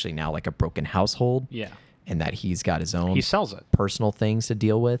that they're actually now like a broken household. Yeah. And that he's got his own He sells it. personal things to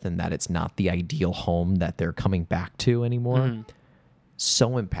deal with, and that it's not the ideal home that they're coming back to anymore. Mm-hmm. So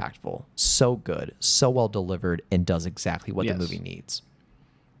impactful, so good, so well delivered, and does exactly what the movie needs.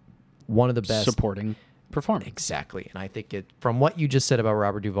 One of the best supporting performance. Exactly. And I think from what you just said about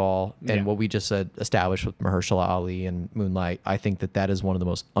Robert Duvall and what we just said established with Mahershala Ali and Moonlight, I think that is one of the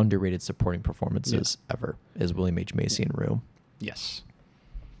most underrated supporting performances ever, is William H. Macy in Room. Yes.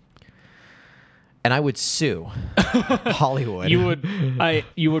 And I would sue Hollywood.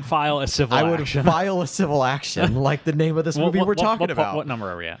 You would file a civil action. I would file a civil action, like the name of this movie we're talking about. What number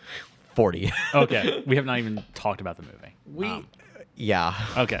are we at? 40. Okay. We have not even talked about the movie. Yeah.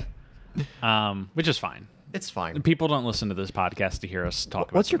 Okay. Which is fine. It's fine. People don't listen to this podcast to hear us talk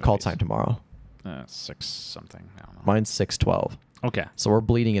about What's your call time tomorrow? 6 something. I don't know. Mine's 6:12. Okay. So we're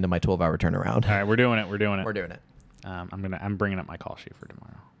bleeding into my 12-hour turnaround. All right, we're doing it. We're doing it. I'm bringing up my call sheet for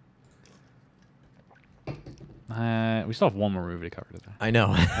tomorrow. We still have one more movie to cover today. I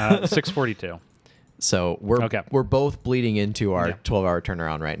know. 6:42. So we're both bleeding into our 12-hour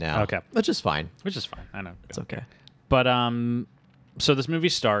turnaround right now. Okay. Which is fine. I know. It's okay. But so this movie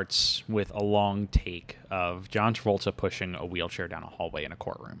starts with a long take of John Travolta pushing a wheelchair down a hallway in a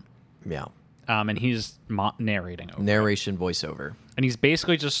courtroom. Yeah. And he's narrating over Narration voiceover. And he's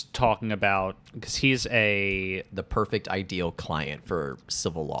basically just talking about, because he's the perfect ideal client for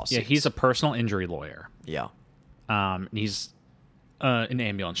civil lawsuits. Yeah, he's a personal injury lawyer. Yeah. He's an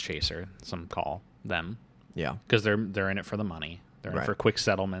ambulance chaser, some call them. Yeah. Because they're in it for the money. They're in it for quick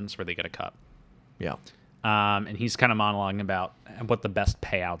settlements where they get a cut. Yeah. And he's kind of monologuing about what the best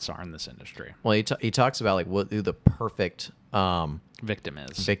payouts are in this industry. Well, he talks about like who the perfect victim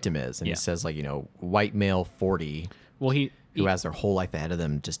is. And he says, like, white male 40 who has their whole life ahead of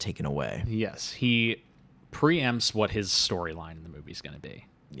them just taken away. Yes. He preempts what his storyline in the movie is going to be.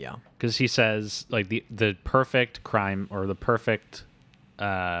 Yeah. Because he says, like, the perfect crime or the perfect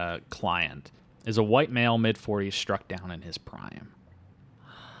client is a white male mid-40s struck down in his prime.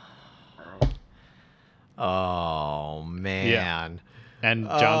 Oh, man. Yeah. And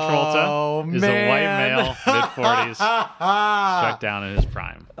John Travolta is a white male mid-40s struck down in his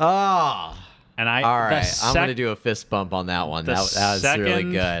prime. Oh. And all right, I'm going to do a fist bump on that one. That was really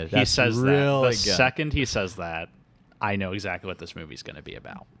good. He says really that. The second he says that, I know exactly what this movie's going to be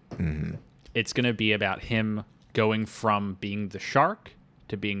about. Mm-hmm. It's going to be about him going from being the shark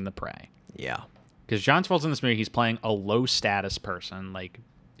to being the prey. Yeah. Because John Travolta in this movie, he's playing a low-status person. Like,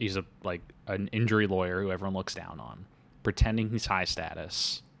 he's an injury lawyer who everyone looks down on, pretending he's high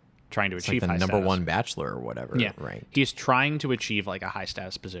status, trying to achieve high status. Like the number one bachelor or whatever. Yeah. Right. He's trying to achieve, like, a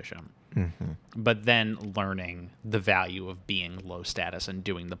high-status position. Mm-hmm. But then learning the value of being low status and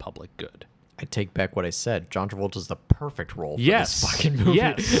doing the public good. I take back what I said. John Travolta's the perfect role for this fucking movie.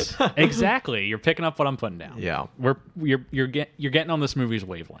 Yes, exactly. You're picking up what I'm putting down. Yeah, you're getting on this movie's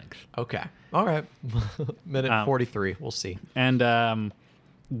wavelength. Okay, all right. Minute 43. We'll see. And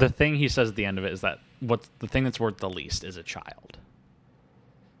the thing he says at the end of it is that the thing that's worth the least is a child.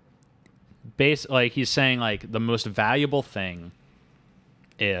 Like he's saying, like the most valuable thing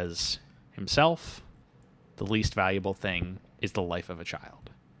is himself. The least valuable thing is the life of a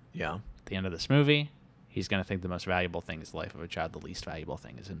child. Yeah. At the end of this movie, he's going to think the most valuable thing is the life of a child. The least valuable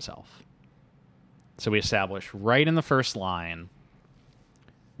thing is himself. So we establish right in the first line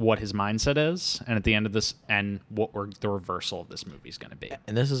what his mindset is, and at the end of this, and what the reversal of this movie is going to be.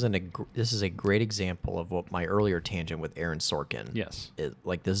 And this is a great example of what my earlier tangent with Aaron Sorkin. Yes. Is,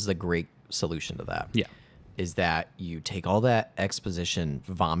 like, this is a great solution to that. Yeah. Is that you take all that exposition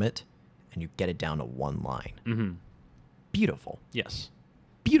vomit and you get it down to one line. Mm-hmm. Beautiful. Yes.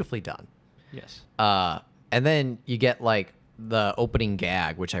 Beautifully done. Yes. And then you get like the opening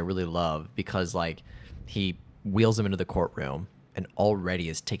gag, which I really love because like He wheels him into the courtroom and already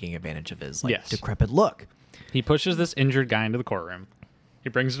is taking advantage of his Yes. decrepit look. He pushes this injured guy into the courtroom. He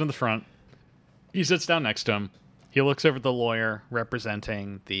brings him to the front. He sits down next to him. He looks over at the lawyer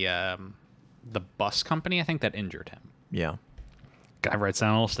representing the bus company, I think, that injured him. Yeah. Guy writes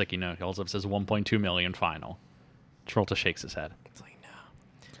down a little sticky note. He holds up, says 1.2 million final. Travolta shakes his head. It's like, no.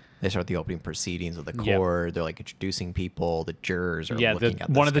 They start the opening proceedings of the court. Yep. They're like introducing people. The jurors are looking at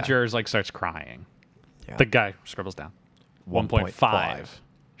this one of the guy. jurors like starts crying. Yeah. The guy scribbles down 1.5.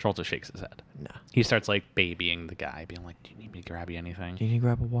 Travolta shakes his head. No. He starts like babying the guy, being like, "Do you need me to grab you anything? Do you need to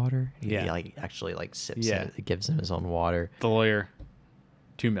grab a water?" Yeah. He like actually like sips it. It gives him his own water. The lawyer,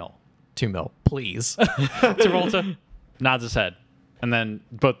 2 mil. 2 mil, please. Travolta nods his head. And then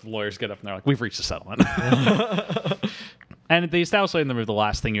both the lawyers get up and they're like, "We've reached a settlement." And they establish in the movie the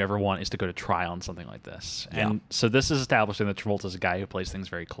last thing you ever want is to go to trial on something like this. And so this is establishing that Travolta's a guy who plays things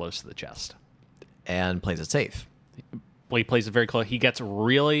very close to the chest. And plays it safe. Well, he plays it very close. He gets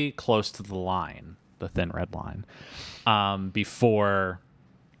really close to the line, the thin red line, before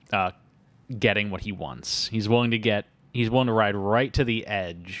getting what he wants. He's willing to ride right to the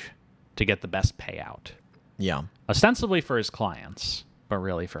edge to get the best payout. Yeah. Ostensibly for his clients, but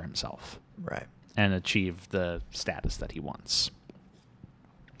really for himself. Right. And achieve the status that he wants.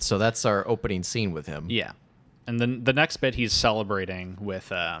 So that's our opening scene with him. Yeah. And then the next bit, he's celebrating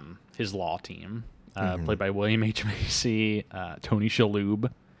with his law team, played by William H. Macy, Tony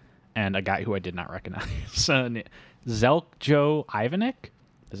Shalhoub, and a guy who I did not recognize. Zeljko Ivanek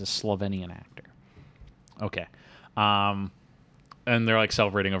is a Slovenian actor. Okay. And they're like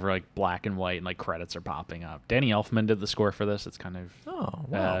celebrating over like black and white, and like credits are popping up. Danny Elfman did the score for this. It's kind of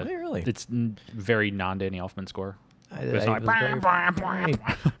really? It's very non-Danny Elfman score. It's not like very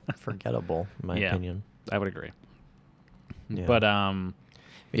forgettable, in my opinion. I would agree. Yeah. But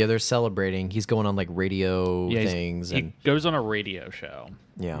yeah, they're celebrating. He's going on like radio things. He goes on a radio show.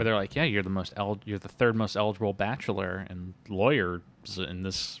 Yeah, where they're like, "Yeah, you're the third most eligible bachelor and lawyers in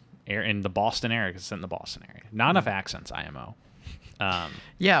this in the Boston area. 'Cause it's in the Boston area. Not enough accents, IMO."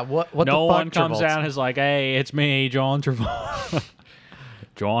 Yeah, what no the fuck, one comes Travolta? out and is like, "Hey, it's me, John Travolta,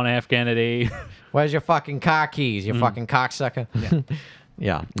 John F. Kennedy." Where's your fucking car keys, you fucking cocksucker?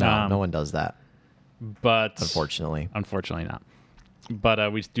 Yeah, no one does that. But unfortunately not.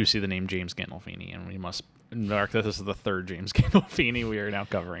 But we do see the name James Gandolfini, and we must mark that this is the third James Gandolfini we are now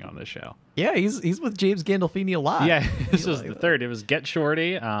covering on this show. Yeah, he's with James Gandolfini a lot. Yeah, this is the third. It was Get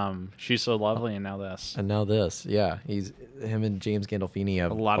Shorty, She's So Lovely, and now this. And now this, yeah. Him and James Gandolfini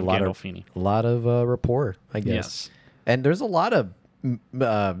have a lot of rapport, I guess. Yes. And there's a lot of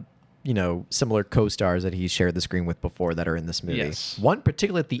similar co-stars that he shared the screen with before that are in this movie. Yes. One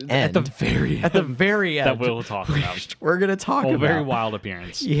particularly at the end. At the very end. That we'll talk about. We're going to talk about. Very wild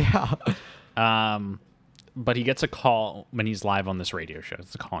appearance. Yeah. But he gets a call when he's live on this radio show.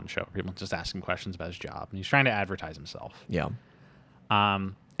 It's a call-in show. People just ask him questions about his job. And he's trying to advertise himself. Yeah.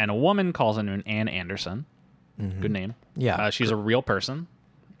 And a woman calls in Ann Anderson. Mm-hmm. Good name. Yeah. She's a real person.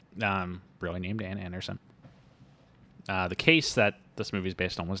 Really named Ann Anderson. The case that this movie is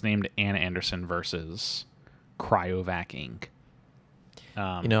based on was named Ann Anderson versus Cryovac Inc.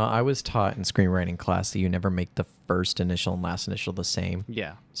 I was taught in screenwriting class that you never make the first initial and last initial the same.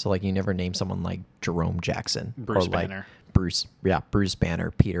 Yeah. So like you never name someone like Jerome Jackson, Bruce or Banner. Like Bruce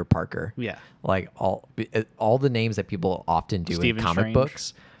Banner, Peter Parker. Yeah. Like all the names that people often do Stephen in comic Strange.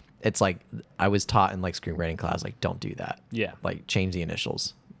 books. It's like I was taught in like screenwriting class, like don't do that. Yeah. Like change the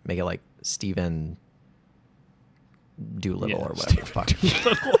initials, make it like Stephen Doolittle or whatever. Fuck.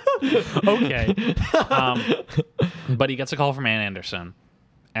 Okay. But he gets a call from Ann Anderson,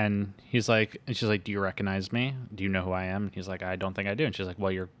 and she's like, "Do you recognize me? Do you know who I am?" And he's like, "I don't think I do." And she's like,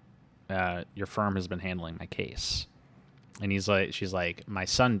 "Well, your firm has been handling my case." And she's like, "My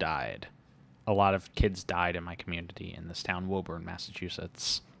son died. A lot of kids died in my community in this town, Woburn,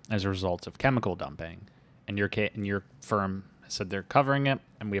 Massachusetts, as a result of chemical dumping. And your firm said they're covering it,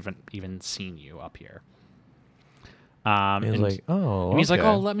 and we haven't even seen you up here." He's like, "Oh," and he's like,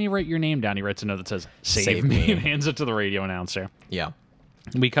 "Oh, let me write your name down." He writes a note that says, "Save me," and hands it to the radio announcer. Yeah.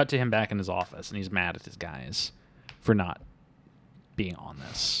 We cut to him back in his office, and he's mad at his guys for not being on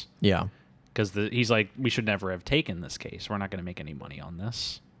this. Yeah. Because he's like, "We should never have taken this case. We're not going to make any money on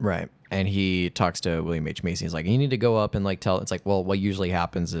this." Right. And he talks to William H. Macy. He's like, "You need to go up and like tell." It's like, well, what usually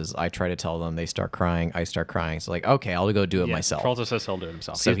happens is I try to tell them, they start crying, I start crying. So like, okay, I'll go do it myself. Travolta says he'll do it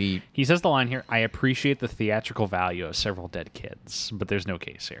himself. So he says the line here, "I appreciate the theatrical value of several dead kids, but there's no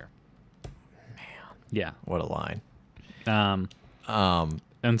case here." Man. Yeah. What a line.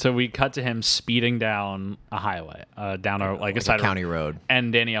 And so we cut to him speeding down a highway, down a side of county road.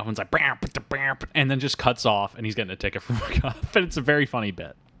 And Danny Elfman's like, "Bam, bam," and then just cuts off, and he's getting a ticket from a cop. And it's a very funny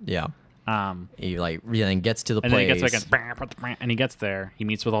bit. Yeah. He then gets to the place. And then he gets like and he gets there. He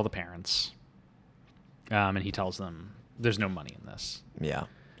meets with all the parents. And he tells them there's no money in this. Yeah.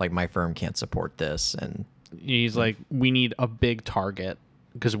 Like, my firm can't support this. And he's like, we need a big target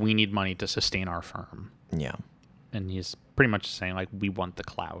because we need money to sustain our firm. Yeah. And he's pretty much saying, like, we want the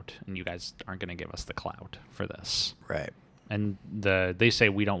clout, and you guys aren't going to give us the clout for this. Right. And they say,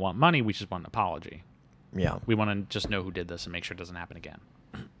 we don't want money, we just want an apology. Yeah. We want to just know who did this and make sure it doesn't happen again.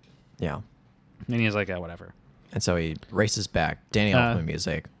 Yeah. And he's like, whatever. And so he races back. Danny Elfman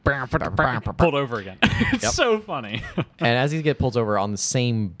music. Pulled over again. It's so funny. And as he gets pulled over on the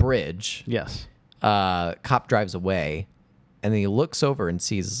same bridge, Yes. Cop drives away, and then he looks over and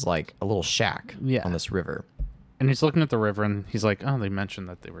sees like a little shack on this river. And he's looking at the river, and he's like, oh, they mentioned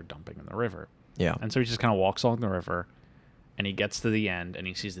that they were dumping in the river. Yeah. And so he just kind of walks along the river, and he gets to the end, and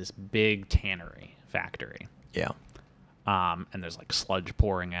he sees this big tannery factory. Yeah. And there's like sludge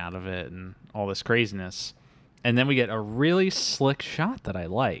pouring out of it and all this craziness. And then we get a really slick shot that I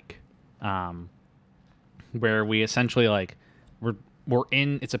like, where we essentially like we're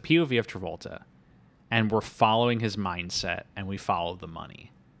in. It's a POV of Travolta, and we're following his mindset, and we follow the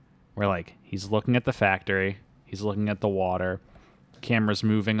money. We're like, he's looking at the factory, he's looking at the water, camera's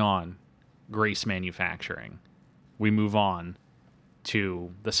moving on, Grace Manufacturing. We move on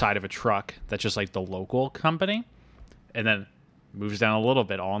to the side of a truck that's just like the local company, and then moves down a little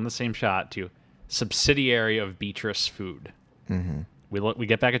bit, all in the same shot, to subsidiary of Beatrice Food. Mm-hmm. We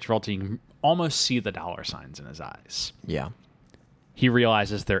get back at Travolta, you can almost see the dollar signs in his eyes. Yeah. He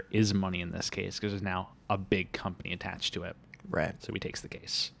realizes there is money in this case because there's now a big company attached to it. Right. So he takes the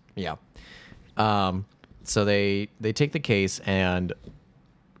case. Yeah. So they take the case and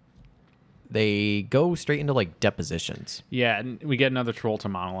they go straight into like depositions. Yeah, and we get another Travolta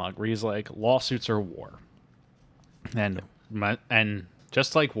monologue where he's like, lawsuits are war. And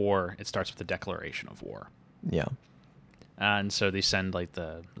just like war, it starts with the declaration of war. Yeah. And so they send like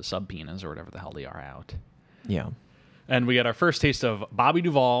the subpoenas or whatever the hell they are out. Yeah. And we get our first taste of Bobby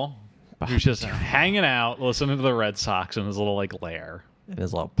Duvall, who's just hanging out, listening to the Red Sox in his little like lair. And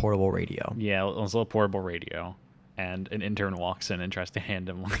his little portable radio. Yeah, his little portable radio. And an intern walks in and tries to hand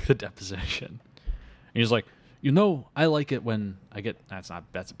him like the deposition. And he's like, I like it when I get...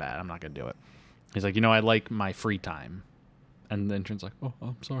 That's bad. I'm not going to do it. He's like, I like my free time. And the intern's like, oh,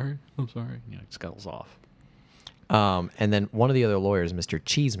 I'm sorry. He scuttles off. And then one of the other lawyers, Mr.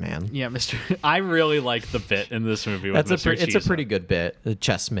 Cheeseman. Yeah, I really like the bit in this movie with It's Mr. a pretty good bit. The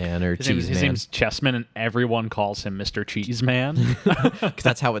Chessman or Cheeseman. His name's Chessman, and everyone calls him Mr. Cheeseman. Because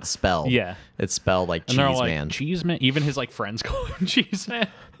that's how it's spelled. Yeah. It's spelled like and they're all Cheeseman. like, Cheeseman? Even his like friends call him Cheeseman.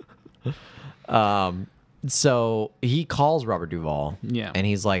 So he calls Robert Duvall. Yeah. And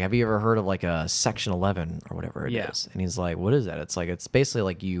he's like, have you ever heard of like a Section 11 or whatever it is? And he's like, what is that? It's basically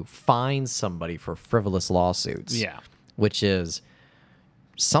like you fine somebody for frivolous lawsuits. Yeah. Which is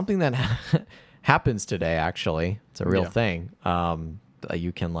something that happens today, actually. It's a real thing.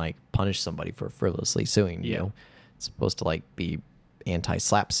 You can like punish somebody for frivolously suing you. It's supposed to like be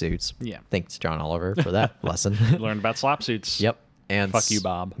anti-slap suits. Yeah. Thanks, John Oliver, for that lesson. Learned about slap suits. Yep. And fuck you,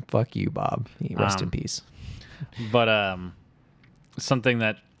 Bob. Fuck you, Bob. Rest in peace. But something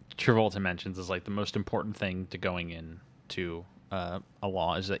that Travolta mentions is like the most important thing to going into a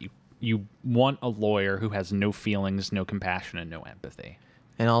law is that you want a lawyer who has no feelings, no compassion, and no empathy.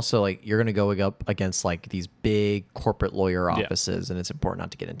 And also, like, you're going to go up against like these big corporate lawyer offices, and it's important not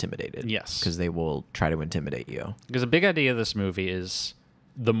to get intimidated. Yes, because they will try to intimidate you. Because a big idea of this movie is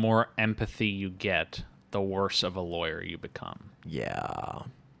the more empathy you get, the worse of a lawyer you become. Yeah.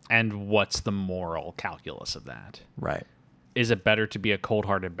 And what's the moral calculus of that? Right. Is it better to be a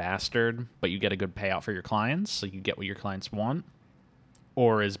cold-hearted bastard, but you get a good payout for your clients, so you get what your clients want?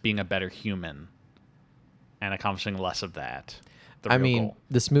 Or is being a better human and accomplishing less of that the real goal?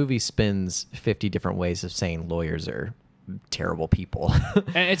 This movie spins 50 different ways of saying lawyers are terrible people.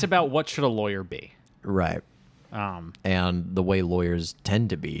 And it's about what should a lawyer be. Right. And the way lawyers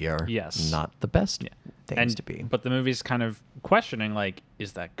tend to be are not the best things to be. But the movie's kind of questioning, like,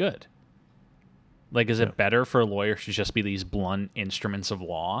 is that good? Like, is it better for lawyers to just be these blunt instruments of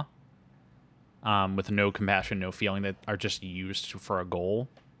law with no compassion, no feeling, that are just used for a goal?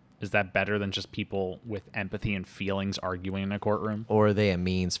 Is that better than just people with empathy and feelings arguing in a courtroom? Or are they a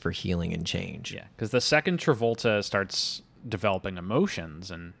means for healing and change? Yeah, because the second Travolta starts developing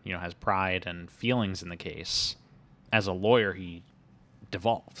emotions and, has pride and feelings in the case, as a lawyer, he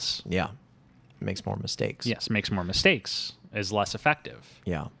devolves. Yeah. Makes more mistakes. Yes, makes more mistakes. is less effective.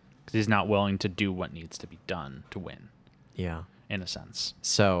 Yeah. Because he's not willing to do what needs to be done to win. Yeah. In a sense.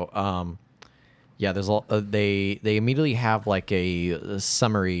 So, yeah, there's they immediately have like a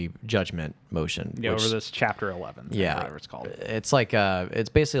summary judgment motion. Yeah, over this chapter 11. Yeah, whatever it's called. It's like it's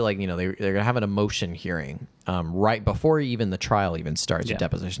basically like they're gonna have an motion hearing right before even the trial even starts. The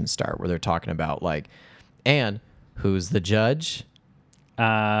depositions start, where they're talking about like, and who's the judge?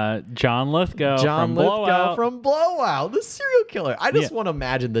 John Lithgow from Blowout, the serial killer. I just want to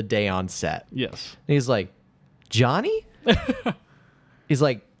imagine the day on set. Yes, and he's like, Johnny. He's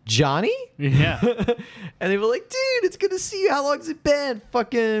like, Johnny? Yeah. And they were like, dude, it's good to see you. How long's it been?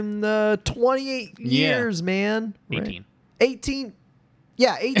 Fucking 28 years, man. 18. Right? 18.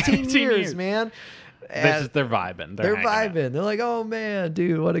 Yeah, 18 years, man. They're vibing. They're vibing. They're like, oh, man,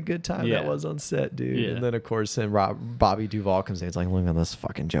 dude, what a good time that was on set, dude. Yeah. And then, of course, Bobby Duvall comes in. It's like, look at this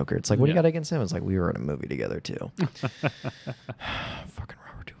fucking Joker. It's like, what do you got against him? It's like, we were in a movie together, too. Fucking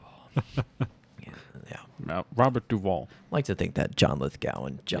Robert Duvall. No, Robert Duvall. I like to think that John Lithgow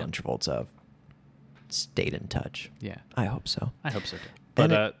and John Travolta have stayed in touch. Yeah. I hope so. I hope so, too.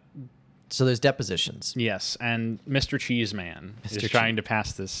 But, so there's depositions. Yes, and Mr. Cheeseman is trying to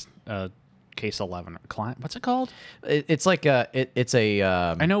pass this case 11. What's it called? It's like it's a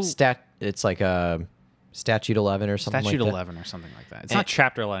I know it's like a Statute 11 or something Statute like that. 11 or something like that. It's not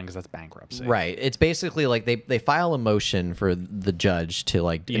Chapter 11 because that's bankruptcy. Right. It's basically like they file a motion for the judge to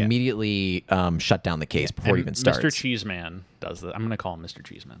like immediately shut down the case before it even starts. Mr. Cheeseman does that. I'm going to call him Mr.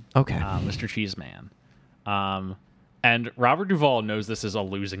 Cheeseman. Okay. Mr. Cheeseman. And Robert Duvall knows this is a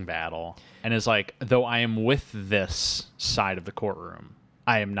losing battle and is like, though I am with this side of the courtroom,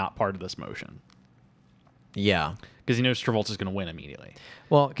 I am not part of this motion. Yeah. Because he knows Travolta's going to win immediately.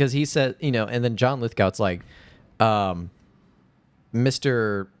 Well, because he said, and then John Lithgow's like, Mr.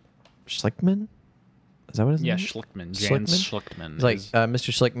 Schlickman? Is that what his name is? Schlickman. Jan Schlickman. He's like,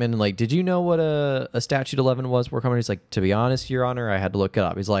 Mr. Schlickman, like, did you know what a Statute 11 was? We're coming. He's like, to be honest, Your Honor, I had to look it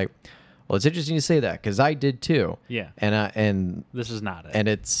up. He's like, well, it's interesting you say that because I did too. Yeah. And this is not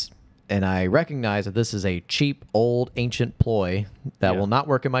it. And I recognize that this is a cheap, old, ancient ploy that will not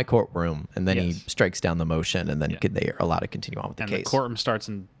work in my courtroom. And then he strikes down the motion, and then they are allowed to continue on with the case. And the courtroom starts,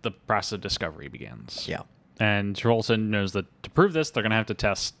 and the process of discovery begins. Yeah. And Travolta knows that to prove this, they're going to have to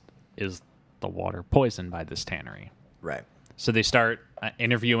test, is the water poisoned by this tannery? Right. So they start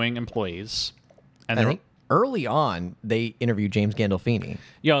interviewing employees. And I think early on, they interview James Gandolfini.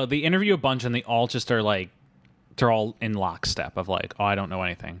 They interview a bunch, and they all just are like, they're all in lockstep of like, oh, I don't know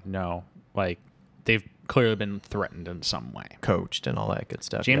anything. No. Like, they've clearly been threatened in some way. Coached and all that good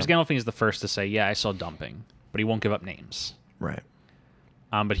stuff. James Gandolfini is the first to say, yeah, I saw dumping. But he won't give up names. Right.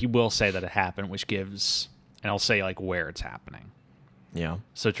 But he will say that it happened, which gives... And I'll say, like, where it's happening. Yeah.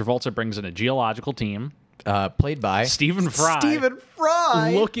 So Travolta brings in a geological team. Played by Stephen Fry. Stephen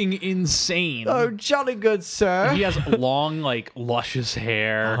Fry! Looking insane. Oh, jolly good, sir. He has long, like, luscious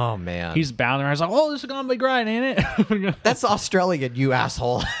hair. Oh, man. He's bound there. He's like, oh, this is going to be great, ain't it? That's Australian, you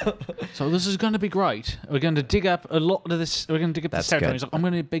asshole. So this is going to be great. We're going to dig up a lot of this. We're going to dig up this territory. He's like, I'm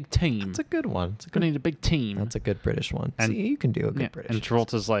going to need a big team. That's a good one. I'm going to need a big team. That's a good British one. And, see, you can do a good British. And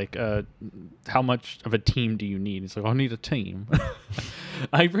Travolta's like, how much of a team do you need? He's like, I need a team.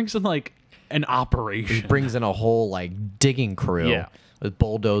 He brings in, like, an operation. He brings in a whole like digging crew with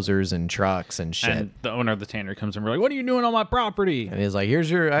bulldozers and trucks and shit. And the owner of the tannery comes in. We're like, "What are you doing on my property?" And he's like,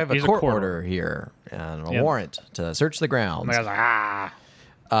 I have a court order here and a warrant to search the grounds." And the guy's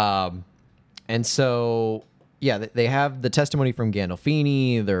like, and so they have the testimony from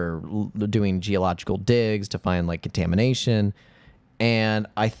Gandolfini. They're doing geological digs to find like contamination, and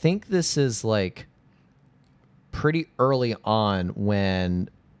I think this is like pretty early on when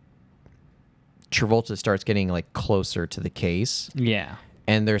Travolta starts getting like closer to the case. Yeah.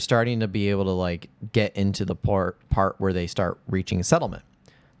 And they're starting to be able to like get into the part where they start reaching a settlement.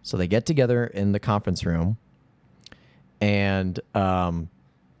 So they get together in the conference room, and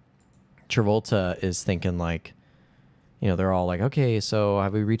Travolta is thinking like, they're all like, okay, so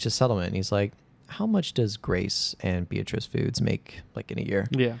have we reached a settlement? And he's like, how much does Grace and Beatrice Foods make like in a year?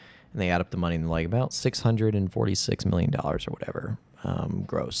 Yeah. And they add up the money and like about $646 million or whatever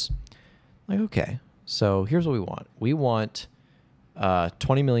gross. Like, okay, so here's what we want. We want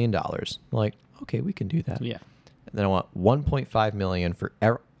 $20 million. Like, okay, we can do that. Yeah. And then I want $1.5 million for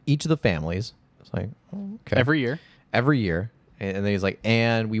each of the families. It's like, okay. Every year. And then he's like,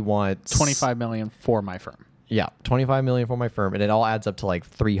 and we want $25 million for my firm. Yeah, $25 million for my firm, and it all adds up to like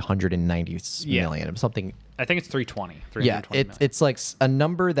 $390 million. Something. I think it's 320. Yeah, it's like a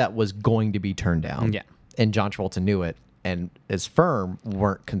number that was going to be turned down. Yeah. And John Travolta knew it. and his firm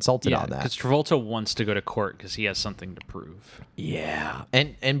weren't consulted on that. Because Travolta wants to go to court because he has something to prove. Yeah.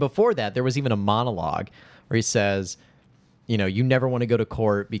 And before that, there was even a monologue where he says, you know, you never want to go to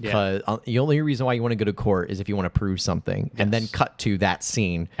court because the only reason why you want to go to court is if you want to prove something. Yes. And then cut to that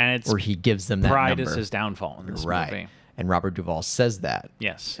scene where he gives them that pride number. Is his downfall in this movie. And Robert Duvall says that.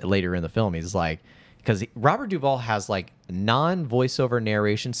 Yes. Later in the film, he's like, because Robert Duvall has like non-voiceover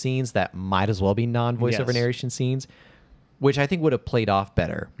narration scenes that might as well be non-voiceover narration scenes, which I think would have played off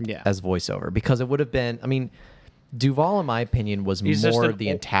better as voiceover, because it would have been, I mean, Duvall, in my opinion, was more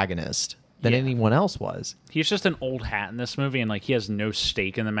the antagonist than anyone else was. He's just an old hat in this movie, and like he has no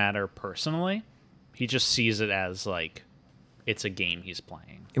stake in the matter personally. He just sees it as like it's a game he's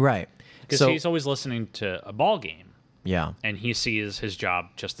playing. Right. Because he's always listening to a ball game. Yeah. And he sees his job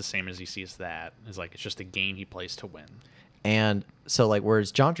just the same as he sees that. It's like it's just a game he plays to win. And so like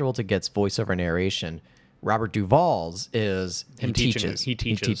whereas John Travolta gets voiceover narration, Robert Duvall's is he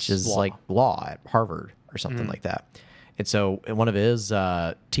teaches law. like law at Harvard or something like that. And so one of his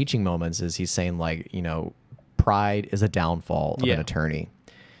teaching moments is he's saying like, you know, pride is a downfall of an attorney.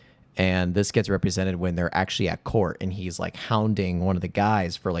 And this gets represented when they're actually at court and he's like hounding one of the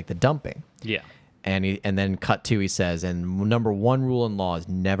guys for like the dumping. Yeah. And then cut to, he says, and number one rule in law is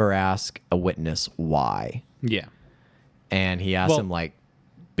never ask a witness why. Yeah. And he asks him like,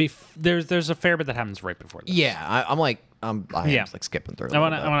 there's a fair bit that happens right before this. Yeah, I'm like skipping through. I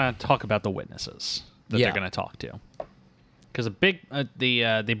want to talk about the witnesses that they're going to talk to, because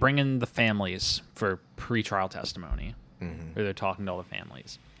they bring in the families for pre-trial testimony, where they're talking to all the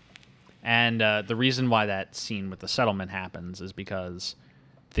families, and the reason why that scene with the settlement happens is because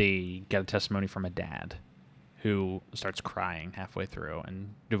they get a testimony from a dad who starts crying halfway through,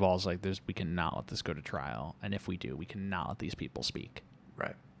 and Duvall's like, we cannot let this go to trial, and if we do, we cannot let these people speak.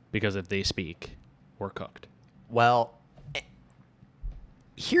 Right. Because if they speak, we're cooked. Well,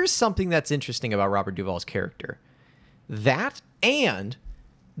 here's something that's interesting about Robert Duvall's character. That, and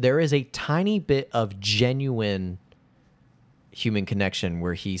there is a tiny bit of genuine human connection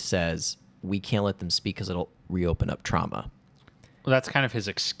where he says, we can't let them speak because it'll reopen up trauma. Well, that's kind of his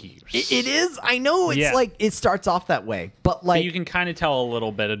excuse. It is. I know. It's like it starts off that way, but like you can kind of tell a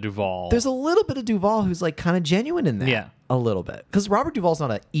little bit of Duvall. There's a little bit of Duvall who's like kind of genuine in that. Yeah, a little bit, because Robert Duvall's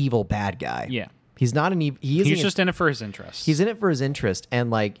not an evil bad guy. Yeah, he's not an evil. He's just in it for his interest. He's in it for his interest, and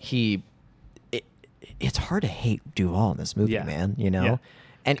like it's hard to hate Duvall in this movie, man. You know,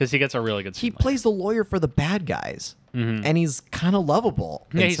 and because he gets a really good scene. He plays the lawyer for the bad guys. And he's kind of lovable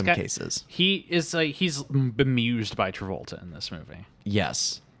in some cases. He is like he's bemused by Travolta in this movie.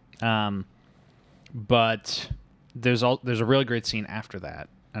 Yes, but there's a really great scene after that,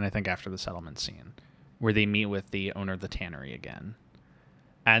 and I think after the settlement scene, where they meet with the owner of the tannery again,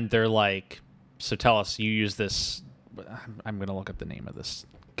 and they're like, "So tell us, you use this? I'm going to look up the name of this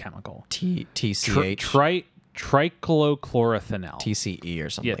chemical. TCH, trichlorothianel, TCE or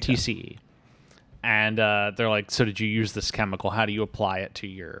something. Yeah, like TCE." And they're like, so did you use this chemical? How do you apply it to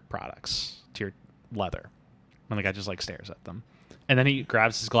your products, to your leather? And the guy just like stares at them. And then he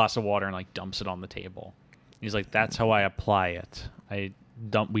grabs his glass of water and like dumps it on the table. He's like, that's how I apply it.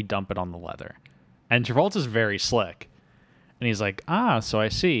 We dump it on the leather. And Travolta's very slick. And he's like, so I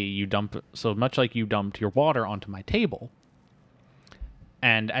see. You dump, so much like you dumped your water onto my table.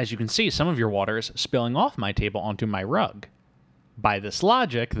 And as you can see, some of your water is spilling off my table onto my rug. By this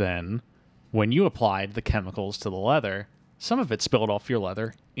logic, then, when you applied the chemicals to the leather, some of it spilled off your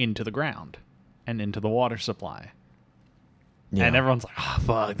leather into the ground and into the water supply. Yeah. And everyone's like, oh,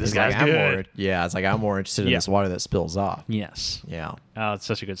 fuck, this guy's like, good. It's like, I'm more interested in this water that spills off. Yes. Yeah. Oh, it's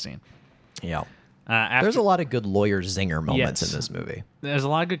such a good scene. Yeah. There's a lot of good lawyer zinger moments in this movie. There's a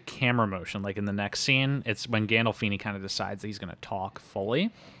lot of good camera motion. Like in the next scene, it's when Gandolfini kind of decides that he's going to talk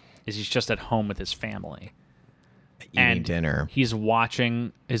fully, is he's just at home with his family. Eating dinner. He's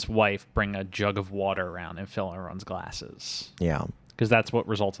watching his wife bring a jug of water around and fill everyone's glasses. Yeah. Because that's what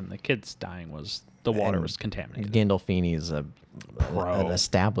resulted in the kids dying, was the water was contaminated. Gandolfini is an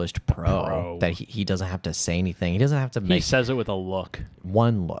established pro. That he doesn't have to say anything. He doesn't have to make... He says it with a look.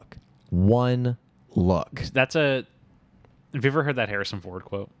 One look. That's a... Have you ever heard that Harrison Ford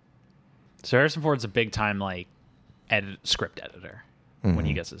quote? So Harrison Ford's a big-time, like, script editor when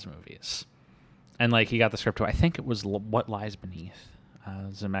he gets his movies. And, like, he got the script to, I think it was What Lies Beneath,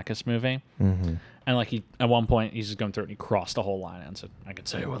 Zemeckis movie. And, like, at one point, he's just going through it, and he crossed the whole line and said, I can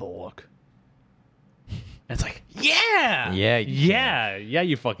say it with a look. And it's like, yeah! Yeah,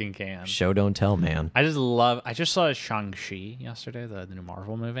 you fucking can. Show, don't tell, man. I just saw Shang-Chi yesterday, the new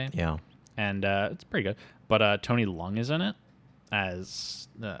Marvel movie. Yeah. And it's pretty good. But Tony Leung is in it as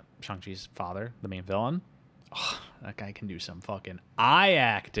Shang-Chi's father, the main villain. that guy can do some fucking eye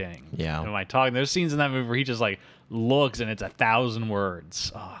acting. Yeah. Am I talking? There's scenes in that movie where he just like looks and it's 1,000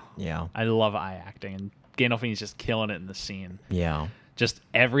 words. Oh, Yeah. I love eye acting, and Gandolfini's just killing it in the scene. Yeah. Just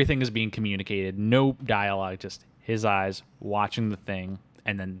everything is being communicated. No dialogue, just his eyes watching the thing,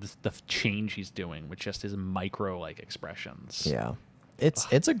 and then the change he's doing with just his micro like expressions. Yeah.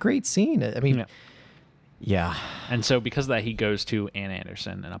 It's a great scene. I mean, yeah. And so because of that, he goes to Ann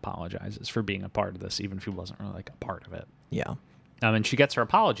Anderson and apologizes for being a part of this, even if he wasn't really like a part of it. Yeah. And she gets her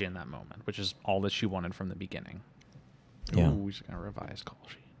apology in that moment, which is all that she wanted from the beginning. Yeah. Ooh, he's going to revise call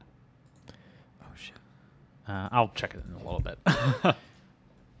sheet. Oh, shit. I'll check it in a little bit.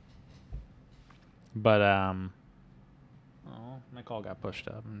 But, my call got pushed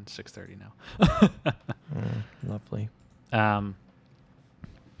up, and it's 6:30 now. Lovely.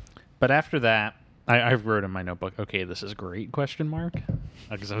 But after that, I wrote in my notebook, okay, this is great, question mark,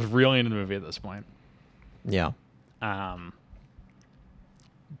 because I was really into the movie at this point. Yeah.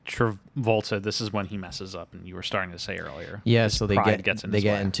 Travolta, this is when he messes up, and you were starting to say earlier. Yeah, his so they pride get in his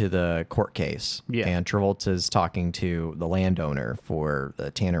way. into the court case. Yeah. And Travolta's talking to the landowner for the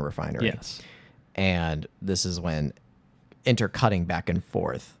Tanner refinery. Yes. And this is when intercutting back and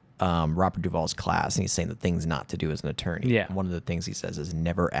forth. Robert Duvall's class, and he's saying the things not to do as an attorney. Yeah. And one of the things he says is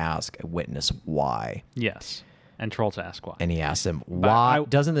never ask a witness why. Yes. And Travolta asks why. And he asks him, why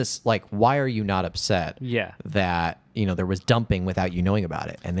doesn't this, like, why are you not upset Yeah. that, there was dumping without you knowing about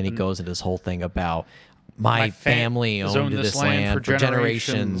it? And then he goes into this whole thing about my family owned this land for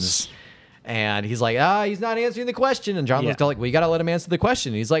generations. And he's like, he's not answering the question. And John looks like, well, you got to let him answer the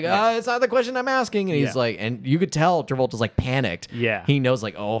question. And he's like, it's not the question I'm asking. And he's like, and you could tell Travolta's like panicked. Yeah. He knows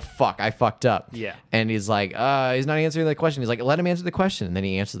like, oh, fuck, I fucked up. Yeah. And he's like, he's not answering the question. He's like, let him answer the question. And then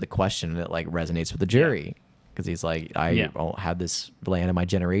he answers the question, and it like resonates with the jury. Because he's like, I had this land in my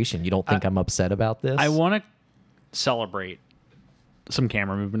generation. You don't think I'm upset about this? I want to celebrate some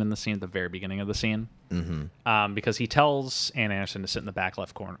camera movement in the scene at the very beginning of the scene. Mm-hmm. Because he tells Ann Anderson to sit in the back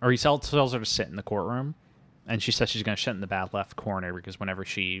left corner, or he tells her to sit in the courtroom, and she says she's going to sit in the back left corner because whenever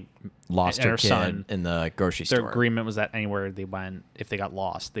she lost and her kid son in the grocery their store, agreement was that anywhere they went, if they got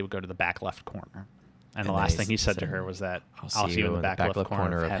lost, they would go to the back left corner. And the last thing he said to her was that I'll see you in the back left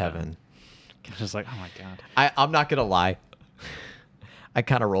corner of heaven. Just like, oh my god! I'm not gonna lie. I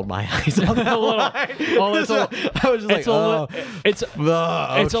kind of rolled my eyes on that a little. Well, I was just like, it's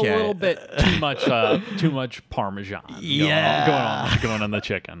a little bit too much Parmesan. Going on the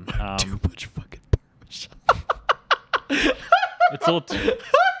chicken. Too much fucking Parmesan. It's a little.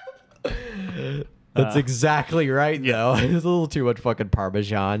 That's exactly right, though. It's a little too much fucking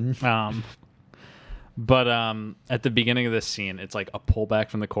Parmesan. But at the beginning of this scene, it's like a pullback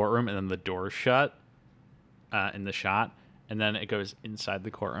from the courtroom, and then the door's shut in the shot. And then it goes inside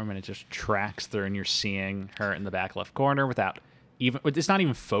the courtroom, and it just tracks through, and you're seeing her in the back left corner without even... It's not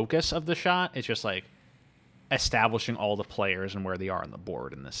even focus of the shot. It's just like establishing all the players and where they are on the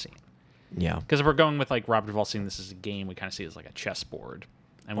board in this scene. Yeah. Because if we're going with like Robert Duvall seeing this as a game, we kind of see it as like a chessboard.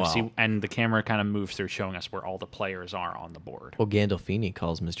 And we see, and the camera kind of moves through, showing us where all the players are on the board. Well, Gandolfini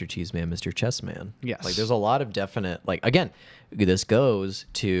calls Mr. Cheeseman Mr. Chessman. Yes. Like, there's a lot of definite... Like, again, this goes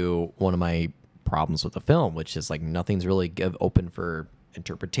to one of my problems with the film, which is like nothing's really open for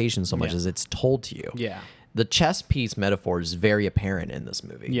interpretation so much as it's told to you. Yeah. The chess piece metaphor is very apparent in this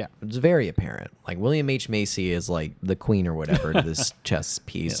movie. Yeah. It's very apparent. Like, William H. Macy is like the queen or whatever to this chess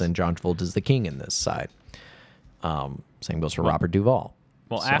piece, and John Travolta is the king in this side. Same goes for Robert Duvall.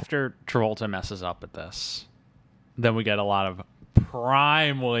 Well, after Travolta messes up at this, then we get a lot of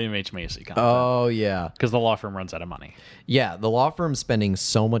prime William H. Macy content. Oh, yeah. Because the law firm runs out of money. Yeah, the law firm's spending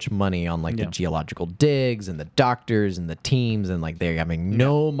so much money on like the geological digs and the doctors and the teams, and like they're having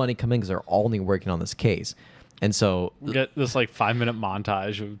no money coming because they're only working on this case. And so we get this like 5-minute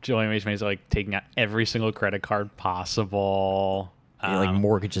montage of William H. Macy like taking out every single credit card possible. He like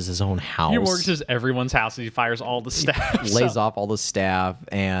mortgages his own house. He mortgages everyone's house, and he fires all the staff. Lays off all the staff,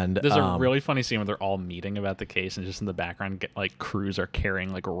 and there's a really funny scene where they're all meeting about the case, and just in the background, like crews are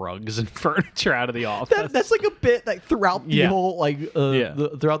carrying like rugs and furniture out of the office. That's like a bit like throughout the whole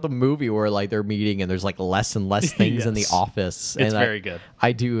throughout the movie where like they're meeting and there's like less and less things in the office. It's very good.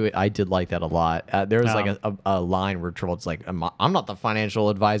 I did like that a lot. There was like a line where Travolta's like, "I'm not the financial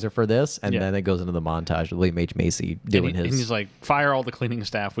advisor for this," and then it goes into the montage with William H. Macy doing his. And he's like, "Fire all the cleaning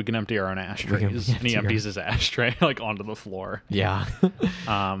staff. We can empty our own ashtrays." And he empties his ashtray like onto the floor. Yeah.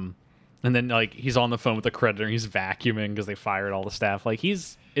 And then like he's on the phone with the creditor. He's vacuuming because they fired all the staff. Like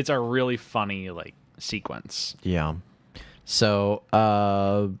it's a really funny like sequence. Yeah. So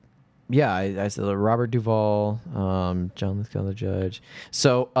I said Robert Duvall, John Lithgow, the judge.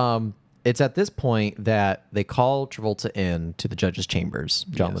 So it's at this point that they call Travolta in to the judge's chambers,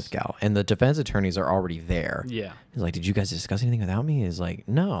 John Lithgow, and the defense attorneys are already there. Yeah. He's like, did you guys discuss anything without me? He's like,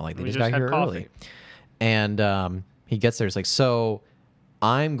 no, like they just got here early. And he gets there. It's like, so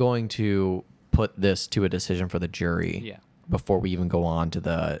I'm going to put this to a decision for the jury before we even go on to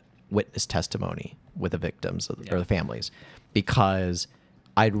the witness testimony with the victims or the families, because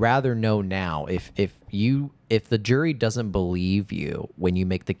I'd rather know now if the jury doesn't believe you when you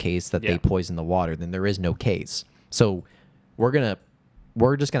make the case that they poisoned the water, then there is no case. So we're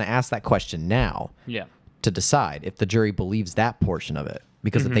just gonna ask that question now to decide if the jury believes that portion of it.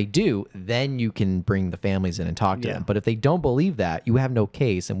 Because if they do, then you can bring the families in and talk to them. But if they don't believe that, you have no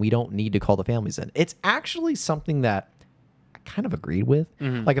case, and we don't need to call the families in. It's actually something that I kind of agreed with.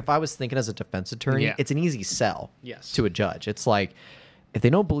 Like if I was thinking as a defense attorney, it's an easy sell to a judge. It's like, if they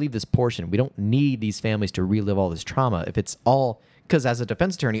don't believe this portion, we don't need these families to relive all this trauma. If it's all, because as a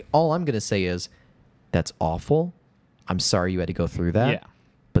defense attorney, all I'm going to say is, that's awful. I'm sorry you had to go through that. Yeah.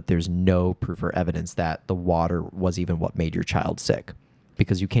 But there's no proof or evidence that the water was even what made your child sick,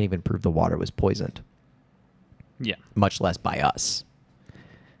 because you can't even prove the water was poisoned. Yeah. Much less by us.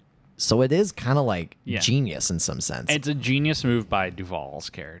 So it is kind of like genius in some sense. It's a genius move by Duvall's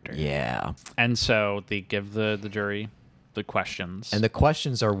character. Yeah. And so they give the jury the questions. And the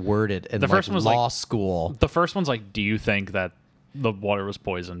questions are worded in the first like one was law like, school. The first one's like, do you think that the water was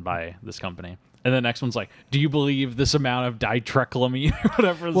poisoned by this company? And the next one's like, do you believe this amount of ditrylamine or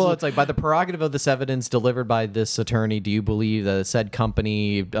whatever? Well, it's like, by the prerogative of this evidence delivered by this attorney, do you believe that said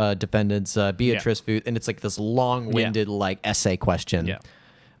company defendants Beatrice Food? And it's like this long-winded like essay question. Yeah.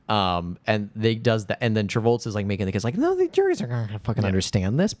 And they does that, and then Travolta's like making the case like, no, the juries are gonna fucking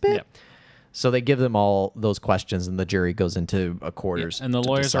understand this bit. Yeah. So they give them all those questions, and the jury goes into a quarters. And the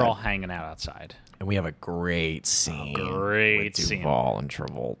lawyers decide. are all hanging out outside. And we have a great scene. Great with scene. Duvall and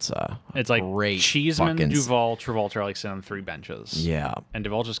Travolta. It's like great Cheeseman, fucking Duvall, Travolta are like sitting on 3 benches. Yeah. And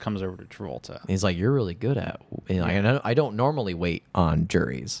Duvall just comes over to Travolta. He's like, you're really good at. I don't normally wait on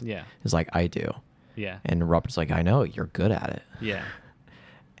juries. Yeah. He's like, I do. Yeah. And Robert's like, I know, you're good at it. Yeah.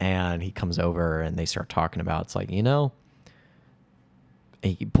 And he comes over and they start talking about, it's like, he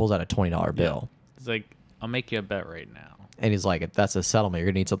pulls out a $20 bill. He's like, I'll make you a bet right now. And he's like, if that's a settlement, you're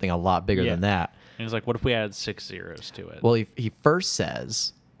going to need something a lot bigger than that. And he's like, what if we added 6 zeros to it? Well, he first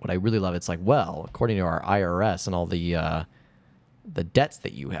says, what I really love, it's like, well, according to our IRS and all the debts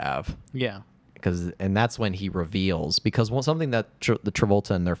that you have. Yeah. And that's when he reveals, because something that the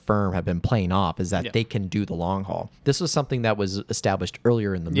Travolta and their firm have been playing off is that they can do the long haul. This was something that was established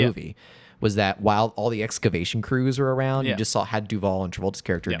earlier in the movie, was that while all the excavation crews were around, you just had Duvall and Travolta's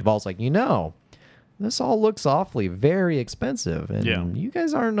character. Duvall's like, this all looks awfully very expensive, and you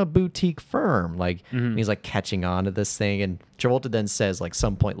guys aren't a boutique firm. Like, and he's like catching on to this thing, and Travolta then says, like,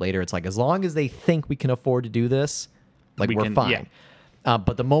 some point later, it's like, as long as they think we can afford to do this, like, we're fine.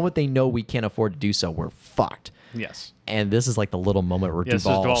 But the moment they know we can't afford to do so, we're fucked. Yes. And this is like the little moment where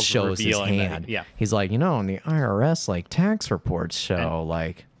Duvall shows his hand. He's like, and the IRS, like, tax reports show,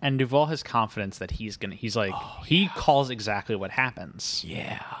 And Duvall has confidence that he calls exactly what happens.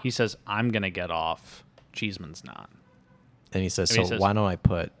 Yeah. He says, I'm going to get off. Cheeseman's not. And he says, why don't I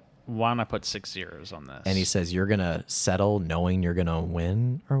put 6 zeros on this? And he says, you're going to settle knowing you're going to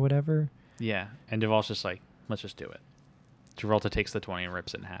win or whatever? Yeah. And Duvall's just like, let's just do it. Travolta takes the 20 and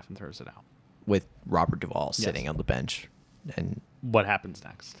rips it in half and throws it out. With Robert Duvall sitting on the bench. And what happens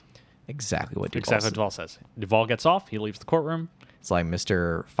next? Exactly what Duvall says. Duvall gets off. He leaves the courtroom. It's like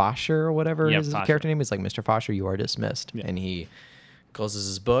Mr. Fosher or whatever his character name is. Like, Mr. Fosher, you are dismissed. Yeah. And he closes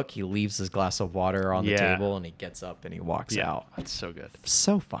his book. He leaves his glass of water on the table, and he gets up and he walks out. That's so good.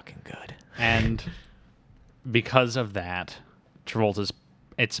 So fucking good. And because of that,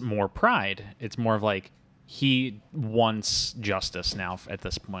 it's more pride. It's more of like, he wants justice now at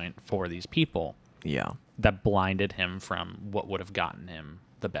this point for these people. Yeah. That blinded him from what would have gotten him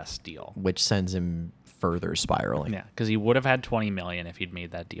the best deal. Which sends him further spiraling. Yeah, because he would have had $20 million if he'd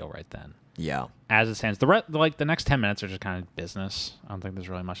made that deal right then. Yeah. As it stands, the next 10 minutes are just kind of business. I don't think there's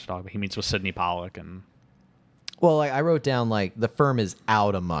really much to talk about. He meets with Sidney Pollack and... Well, like, I wrote down, like, the firm is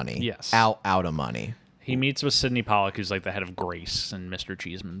out of money. Yes. Out of money. He meets with Sidney Pollack, who's like the head of Grace and Mr.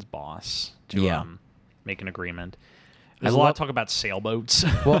 Cheeseman's boss, to make an agreement. There's a lot of talk about sailboats.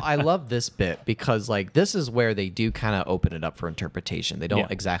 Well, I love this bit because, like, this is where they do kind of open it up for interpretation. They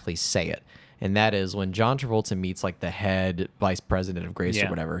don't exactly say it. And that is when John Travolta meets, like, the head vice president of Grace or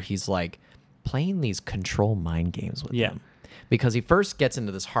whatever, he's, like, playing these control mind games with them. Because he first gets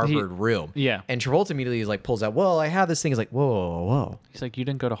into this Harvard room. Yeah. And Travolta immediately is like, pulls out, well, I have this thing. He's like, whoa. He's like, you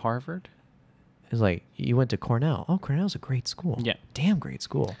didn't go to Harvard? He's like, you went to Cornell. Oh, Cornell's a great school. Yeah. Damn great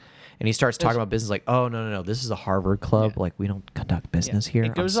school. And he starts talking about business like, oh, no, this is a Harvard club. Like, we don't conduct business here.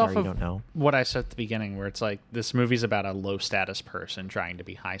 It goes I'm off sorry, of you don't know. what I said at the beginning, where it's like, this movie's about a low status person trying to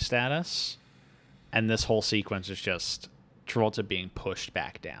be high status. And this whole sequence is just Travolta being pushed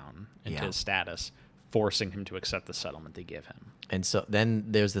back down into his status, forcing him to accept the settlement they give him. And so then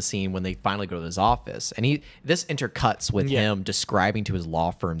there's the scene when they finally go to his office, and this intercuts with him describing to his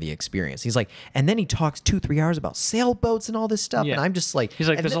law firm the experience. He's like, and then he talks 2-3 hours about sailboats and all this stuff, and I'm just like, he's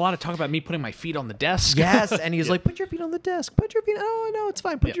like, there's a lot of talk about me putting my feet on the desk. Yes, and he's like, put your feet on the desk, put your feet. Oh no, it's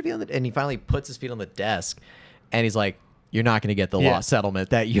fine. Put your feet on the. And he finally puts his feet on the desk, and he's like, you're not going to get the law settlement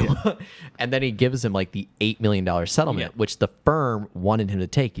that you. And then he gives him like the $8 million settlement, which the firm wanted him to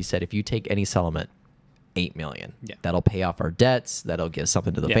take. He said, if you take any settlement, $8 million. That'll pay off our debts. That'll give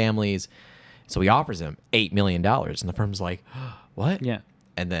something to the families. So he offers him $8 million, and the firm's like, what? Yeah.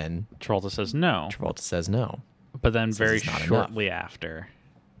 And then Travolta says no. But then very shortly after,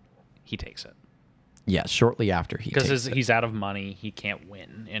 he takes it. Yeah, shortly after he takes it. Because he's out of money. He can't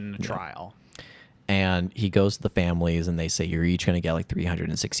win in a trial. And he goes to the families, and they say, you're each going to get like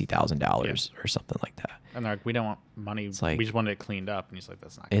 $360,000 or something like that. And they're like, we don't want money. It's like, we just wanted it cleaned up. And he's like,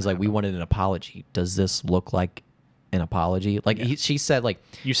 that's not He's like, we wanted an apology. Does this look like an apology? Like she said, like...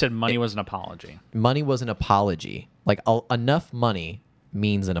 You said money was an apology. Money was an apology. Like enough money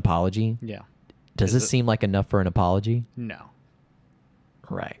means an apology. Yeah. Does this seem like enough for an apology? No.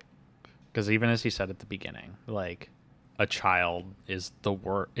 Right. Because even as he said at the beginning, like, a child is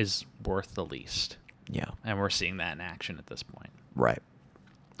worth the least. Yeah. And we're seeing that in action at this point. Right.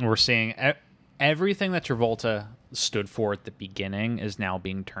 We're seeing everything that Travolta stood for at the beginning is now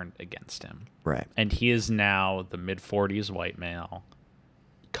being turned against him. Right. And he is now the mid-40s white male,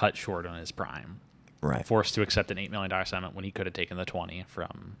 cut short on his prime. Right. Forced to accept an $8 million settlement when he could have taken the 20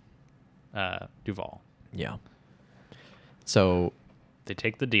 from Duvall. Yeah. So... They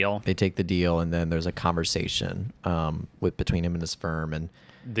take the deal. And then there's a conversation between him and his firm, and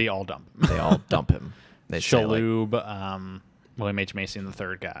they all dump him. They Shalhoub, William H. Macy, and the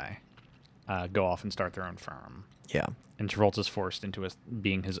third guy go off and start their own firm. Yeah. And Travolta's forced into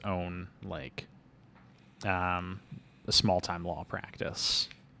being his own, like, a small-time law practice.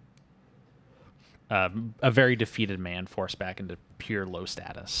 A very defeated man forced back into pure low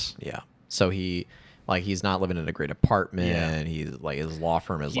status. Yeah. So he's not living in a great apartment. Yeah. He's like, his law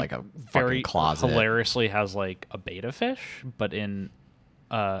firm is like a fucking closet. Hilariously has like a betta fish, but in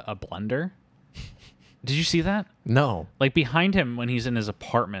a blender. Did you see that? No. Like behind him when he's in his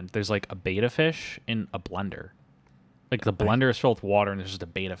apartment, there's like a betta fish in a blender. Like the blender is filled with water and there's just a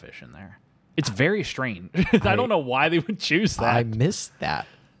betta fish in there. It's very strange. I don't know why they would choose that. I missed that.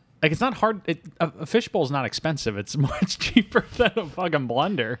 Like, it's not hard. A fishbowl is not expensive. It's much cheaper than a fucking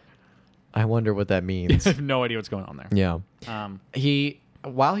blender. I wonder what that means. I have no idea what's going on there. Yeah.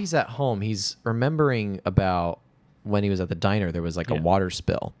 While he's at home, he's remembering about when he was at the diner, there was like a water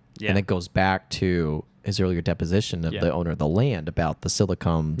spill. Yeah. And it goes back to his earlier deposition of the owner of the land about the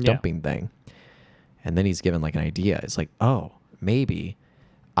silicone dumping thing. And then he's given like an idea. It's like, oh, maybe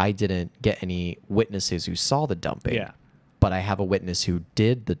I didn't get any witnesses who saw the dumping. Yeah. But I have a witness who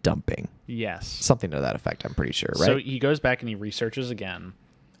did the dumping. Yes. Something to that effect, I'm pretty sure, right? So he goes back and he researches again,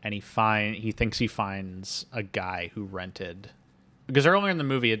 and he thinks he finds a guy who rented, because earlier in the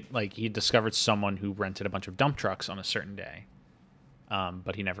movie, he discovered someone who rented a bunch of dump trucks on a certain day,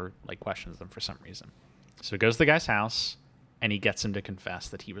 but he never questions them for some reason. So he goes to the guy's house, and he gets him to confess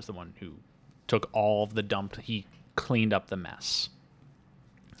that he was the one who took all of the dump. He cleaned up the mess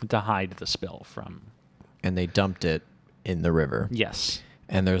to hide the spill from. And they dumped it in the river. Yes.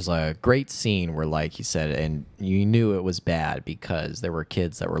 And there's a great scene where, like he said, and you knew it was bad because there were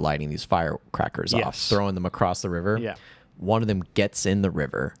kids that were lighting these firecrackers off, throwing them across the river. Yeah. One of them gets in the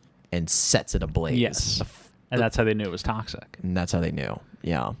river and sets it ablaze. Yes. And that's how they knew it was toxic. And that's how they knew.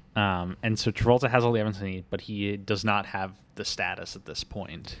 Yeah. And so Travolta has all the evidence he needs, but he does not have the status at this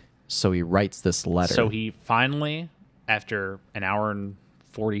point. So he writes this letter. So he finally, after an hour and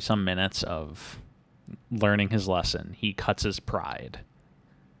 40-some minutes of learning his lesson, he cuts his pride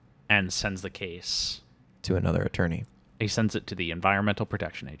and sends the case to another attorney. He sends it to the Environmental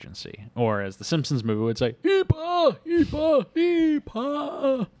Protection Agency, or as the Simpsons movie would say, EPA, EPA,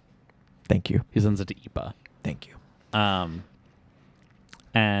 EPA. Thank you. He sends it to EPA. Thank you.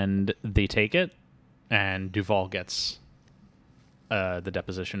 And they take it, and Duvall gets the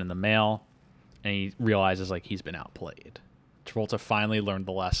deposition in the mail, and he realizes he's been outplayed. Travolta finally learned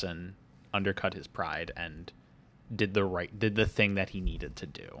the lesson, undercut his pride, and did the thing that he needed to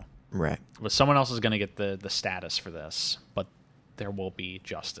do. Right. But someone else is going to get the status for this, but there will be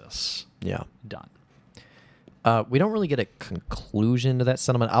justice. Yeah. Done. We don't really get a conclusion to that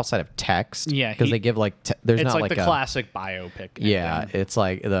settlement outside of text. Yeah, because they give like there's it's not like like the a classic biopic. yeah. ending. It's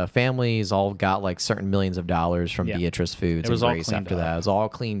like the families all got like certain millions of dollars from Yeah. Beatrice Foods It was and all Grace cleaned after up. that. It was all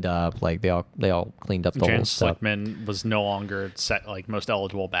cleaned up. Like they all cleaned up the whole Jan stuff. Slickman was no longer set like most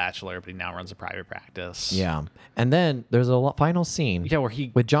eligible bachelor, but he now runs a private practice. Yeah, and then there's a final scene. Yeah, where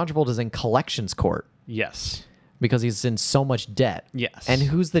he with John Travolta's in collections court yes. because he's in so much debt. Yes. And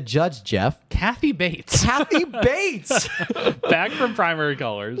who's the judge, Jeff? Kathy Bates. Kathy Bates. Back from Primary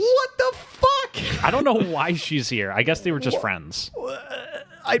Colors. What the fuck? I don't know why she's here. I guess they were just friends.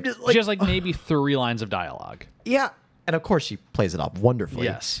 I'm just like, She has like maybe 3 lines of dialogue. yeah. And of course she plays it off wonderfully.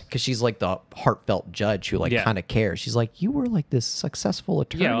 Yes. Because she's like the heartfelt judge who like Yeah. kind of cares. She's like, you were like this successful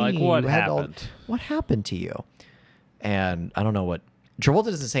attorney. Yeah, like, what You had all- happened? what happened to you? And I don't know what Travolta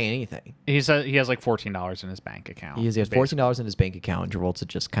doesn't say anything. He has like $14 in his bank account. He has $14 in his bank account, and Travolta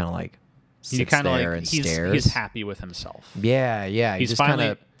just kind of like He sits kind of there like and he's stares. happy with himself. Yeah, yeah. He He's just kind finally-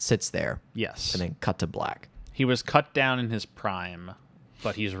 of sits there Yes. and then cut to black. He was cut down in his prime,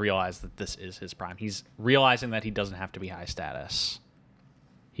 but he's realized that this is his prime. He's realizing that he doesn't have to be high status.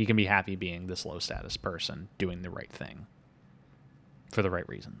 He can be happy being this low status person doing the right thing for the right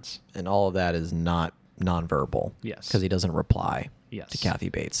reasons. And all of that is not nonverbal. Yes. Because he doesn't reply Yes. to Kathy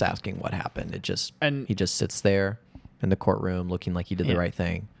Bates asking what happened. And- he just sits there in the courtroom looking like he did the Yeah. right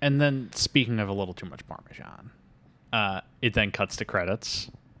thing. And then, speaking of a little too much Parmesan, it then cuts to credits,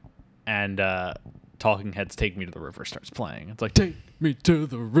 and Talking Heads' "Take Me to the River" starts playing. It's like, "Take me to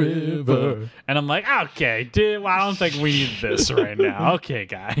the river," and I'm like, "Okay, dude, I don't think we need this right now." Okay,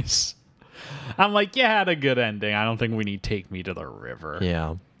 guys, I'm like, "You had a good ending. I don't think we need "Take Me to the River."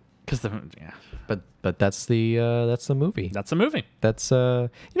 Yeah. Because But that's the movie. that's the movie. That's I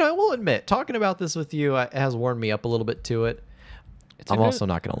will admit, talking about this with you has warmed me up a little bit to it. It's a I'm good- also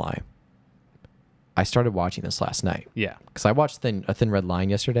not gonna lie. I started watching this last night. Yeah. Because I watched a Thin Red Line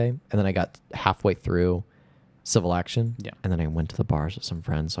yesterday, and then I got halfway through Civil Action. Yeah. And then I went to the bars with some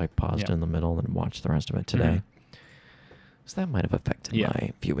friends, so I paused Yeah. in the middle and watched the rest of it today. So that might have affected Yeah.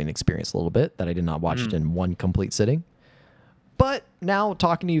 my viewing experience a little bit, that I did not watch it in one complete sitting. But now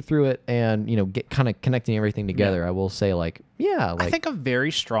talking to you through it and, get kind of connecting everything together, I will say I think a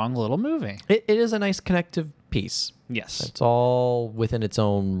very strong little movie. it is a nice connective piece. Yes. It's all within its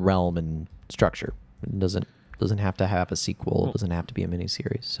own realm and structure. It doesn't have to have a sequel. It doesn't have to be a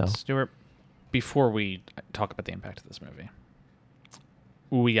miniseries. So Stuart, before we talk about the impact of this movie,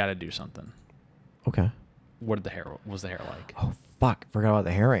 we got to do something. okay. What was the hair like? Oh fuck! Forgot about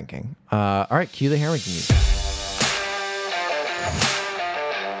the hair ranking. All right, cue the hair ranking music.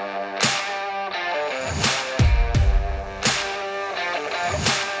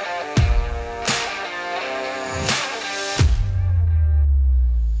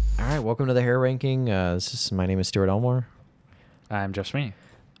 All right, welcome to the hair ranking. My name is Stuart Elmore. I'm Jeff Sweeney.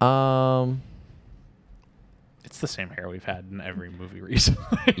 Um, It's the same hair we've had in every movie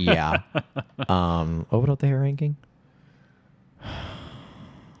recently. yeah. What about the hair ranking?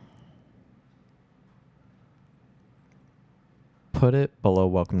 Put it below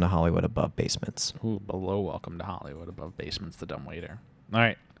Welcome to Hollywood, above Basements. Ooh, below Welcome to Hollywood, above Basements, The Dumbwaiter. All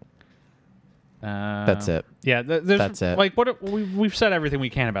right. That's it. Yeah, That's it. Like, we've said everything we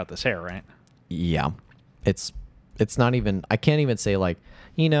can about this hair, right? Yeah. It's not even, I can't even say like,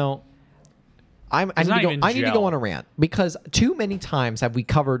 I need to go on a rant because too many times have we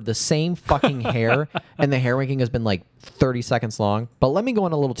covered the same fucking hair and the hair ranking has been like 30 seconds long. But let me go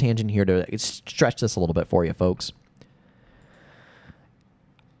on a little tangent here to stretch this a little bit for you folks.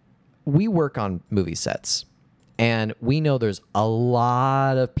 We work on movie sets and we know there's a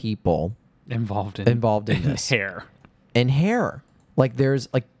lot of people Involved in this. hair. And hair. Like there's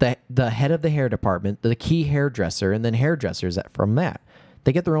like the head of the hair department, the key hairdresser, and then hairdressers from that.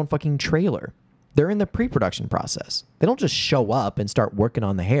 They get their own fucking trailer. They're in the pre-production process. They don't just show up and start working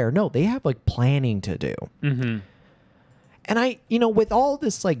on the hair. No, they have like planning to do. Mm-hmm. And with all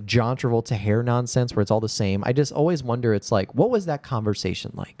this like John Travolta hair nonsense where it's all the same, I just always wonder, it's like, what was that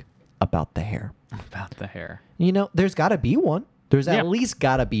conversation like about the hair? About the hair. There's got to be one. There's at least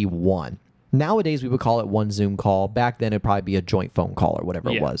got to be one. Nowadays, we would call it one Zoom call. Back then, it'd probably be a joint phone call or whatever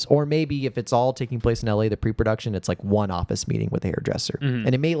it was. Or maybe if it's all taking place in LA, the pre-production, it's like one office meeting with the hairdresser. Mm-hmm.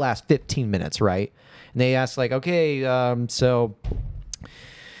 And it may last 15 minutes, right? And they ask like, okay, so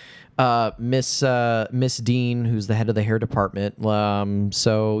Miss Dean, who's the head of the hair department.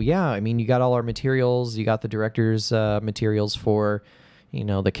 So yeah, I mean, you got all our materials. You got the director's materials for,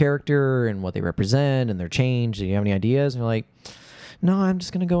 the character and what they represent and their change. Do you have any ideas? And you're like, no, I'm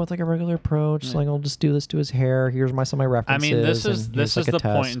just gonna go with like a regular approach. Like I'll just do this to his hair. Here's some of my references. I mean, this is like the a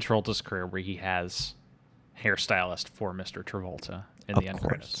point test. in Travolta's career where he has hairstylist for Mr. Travolta in the end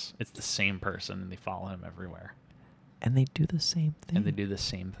credits. It's the same person, and they follow him everywhere. And they do the same thing.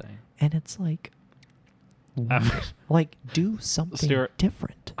 And it's like, like, do something Stuart,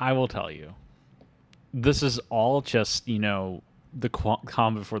 different. I will tell you, this is all just, the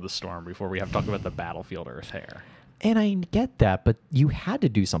calm before the storm, before we have to talk about the Battlefield Earth hair. And I get that, but you had to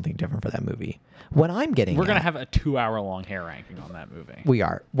do something different for that movie. What I'm getting We're going to have a 2-hour-long hair ranking on that movie. We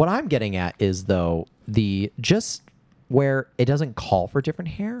are. What I'm getting at is, though, just where it doesn't call for different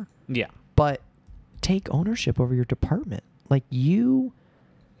hair. Yeah. But take ownership over your department. Like, and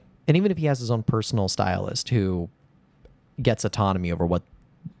even if he has his own personal stylist who gets autonomy over what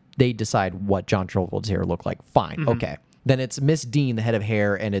they decide what John Travolta's hair look like, fine, okay. Then it's Miss Dean, the head of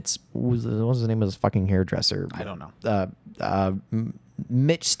hair, and it's what's the name of his fucking hairdresser? I don't know.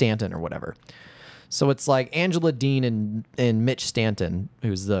 Mitch Stanton or whatever. So it's like Angela Dean and Mitch Stanton,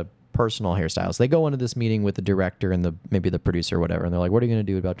 who's the personal hairstylist. They go into this meeting with the director and maybe the producer or whatever, and they're like, "What are you going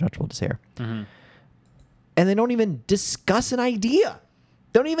to do about John Travolta's hair?" And they don't even discuss an idea.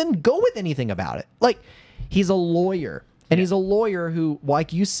 They don't even go with anything about it. Like, he's a lawyer. And he's a lawyer who,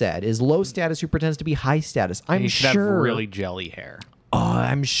 like you said, is low status who pretends to be high status. I'm sure. Have really jelly hair.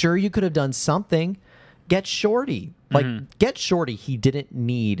 I'm sure you could have done something. Get Shorty. Like, Get Shorty, he didn't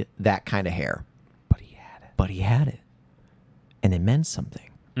need that kind of hair. But he had it. And it meant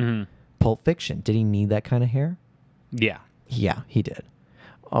something. Pulp Fiction, did he need that kind of hair? Yeah. Yeah, he did.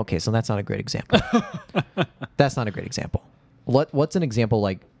 Okay, so that's not a great example. That's not a great example. What's an example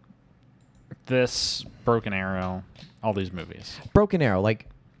like? This, Broken Arrow, all these movies. Broken Arrow, like,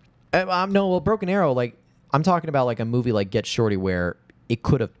 Broken Arrow, like, I'm talking about like a movie like Get Shorty where it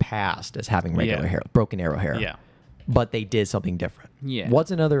could have passed as having regular hair, Broken Arrow hair. Yeah. But they did something different. Yeah.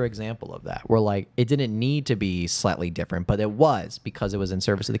 What's another example of that? Where like it didn't need to be slightly different, but it was because it was in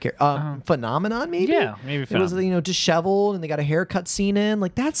service of the character. Phenomenon, maybe? Yeah, maybe Phenomenon. It was, disheveled and they got a haircut scene in.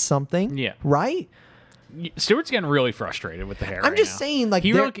 Like, that's something. Yeah. Right? Stuart's getting really frustrated with the hair. I'm just saying, like,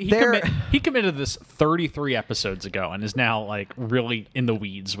 he committed this 33 episodes ago and is now like really in the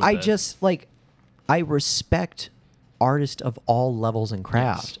weeds with it. I respect artists of all levels and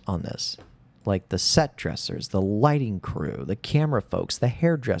craft on this. Like the set dressers, the lighting crew, the camera folks, the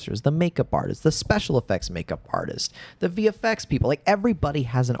hairdressers, the makeup artists, the special effects makeup artists, the VFX people. Like, everybody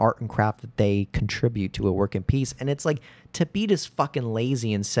has an art and craft that they contribute to a work in piece. And it's like, to be just fucking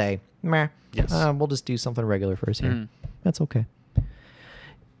lazy and say, meh, we'll just do something regular first here. That's okay.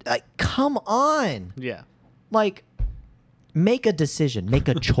 Come on. Yeah. Like, make a decision. Make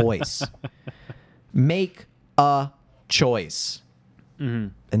a choice. Make a choice.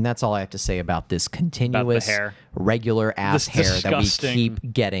 And that's all I have to say about this continuous, regular ass hair that we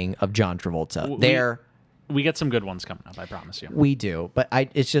keep getting of John Travolta. We get some good ones coming up, I promise you. We do, but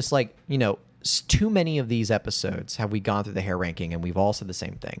it's just like, too many of these episodes have we gone through the hair ranking, and we've all said the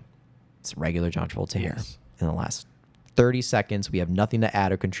same thing. It's regular John Travolta hair. In the last 30 seconds, we have nothing to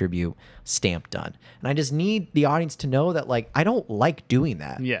add or contribute. Stamp, done. And I just need the audience to know that, like, I don't like doing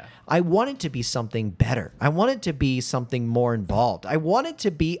that. Yeah. I want it to be something better. I want it to be something more involved. I want it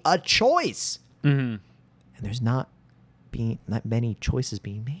to be a choice. And there's not many choices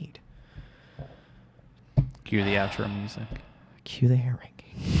being made. Cue the outro music. Cue the hair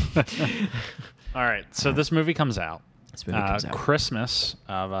ranking. All right. So this movie comes out. Christmas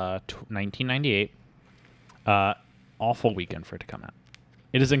of 1998. Awful weekend for it to come out.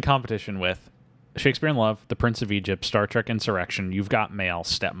 It is in competition with Shakespeare in Love, The Prince of Egypt, Star Trek Insurrection, You've Got Mail,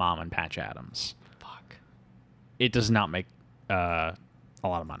 Stepmom, and Patch Adams. Fuck. It does not make a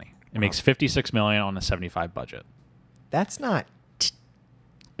lot of money. It makes $56 million on a $75 budget. That's not.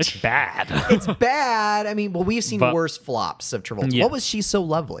 It's bad. It's bad. I mean, we've seen worse flops of Travolta. Yeah. What was She So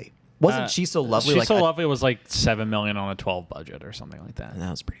Lovely? Wasn't She So Lovely? She's So Lovely was like $7 million on a 12 budget or something like that.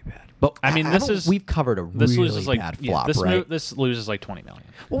 That was pretty bad. But I mean, we've covered a really bad flop, right? This loses like $20 million.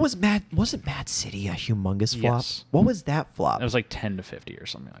 What was Wasn't Mad City a humongous flop? Yes. What was that flop? It was like 10 to 50 or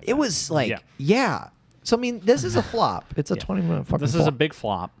something like that. It was like, yeah. So I mean, this is a flop. It's a 20 minute fucking This flop. is a big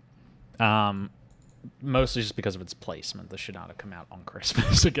flop. Mostly just because of its placement. This should not have come out on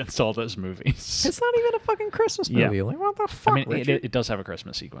Christmas against all those movies. It's not even a fucking Christmas movie. Yeah. Like, what the fuck? I mean, it does have a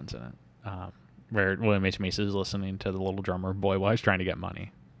Christmas sequence in it, where William H. Macy is listening to the little drummer boy while he's trying to get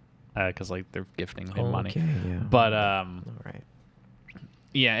money, because like they're gifting him money. Yeah. But all right.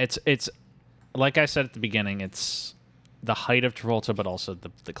 Yeah, it's like I said at the beginning, it's the height of Travolta, but also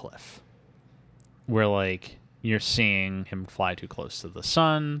the cliff, where like you're seeing him fly too close to the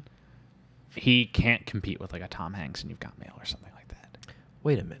sun. He can't compete with like a Tom Hanks and You've Got Mail or something like that.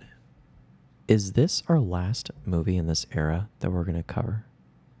 Wait a minute. Is this our last movie in this era that we're going to cover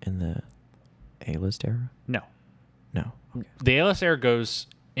in the A-list era? No. No. Okay. The A-list era goes,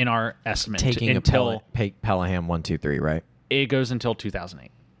 in our estimate, Taking until Pelham 1, 2, 3, right? it goes until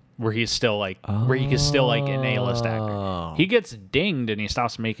 2008, where he's still like, where he is still like an A-list actor. He gets dinged and he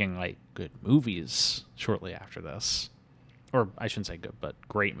stops making like good movies shortly after this, or I shouldn't say good, but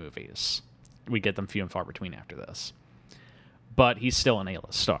great movies. We get them few and far between after this, but he's still an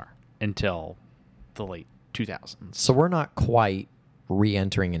A-list star until the late 2000s. So we're not quite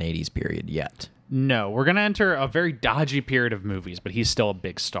re-entering an 80s period yet. No, we're gonna enter a very dodgy period of movies, but he's still a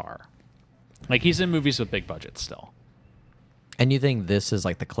big star. Like he's in movies with big budgets still. And you think this is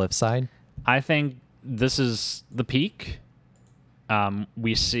like the cliffside? I think this is the peak.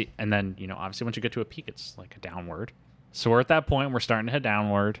 We see, and then, you know, obviously once you get to a peak, it's like a downward. So we're at that point. We're starting to head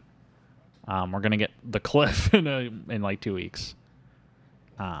downward. We're gonna get the cliff in like 2 weeks.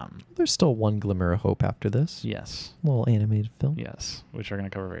 There's still one glimmer of hope after this. Yes. Little animated film. Yes, which we're gonna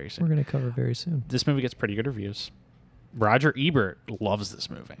cover very soon. We're going to cover very soon. This movie gets pretty good reviews. Roger Ebert loves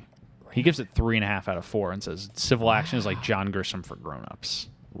this movie. He gives it 3.5 out of 4 and says civil action is like John Grisham for grown-ups.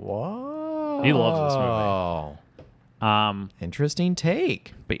 Whoa. He loves this movie. Interesting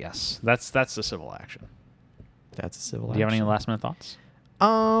take. But yes, that's the civil action. That's a civil Do action. you have any last minute thoughts?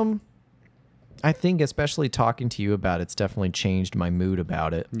 I think especially talking to you about it's definitely changed my mood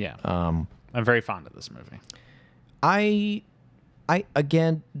about it. Yeah. I'm very fond of this movie. I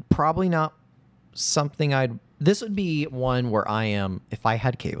again, probably not something this would be one where I am, if I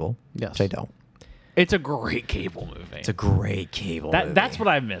had cable, Yes. which I don't. It's a great cable movie. It's a great cable movie. That's what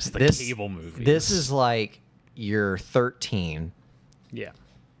I miss, the cable movies. This is like you're 13. Yeah.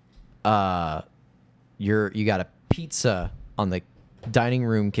 You got a pizza on the dining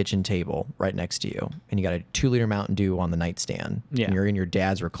room kitchen table right next to you, and you got a 2-liter Mountain Dew on the nightstand. Yeah. And you're in your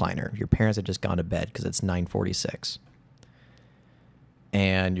dad's recliner. Your parents had just gone to bed because it's 9:46.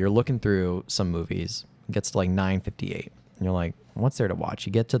 And you're looking through some movies. It gets to like 9:58. And you're like, what's there to watch?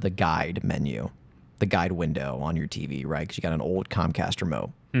 You get to the guide menu, the guide window on your TV, right? Because you got an old Comcast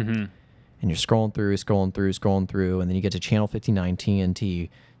remote. Mm-hmm. And you're scrolling through, and then you get to channel 59 TNT.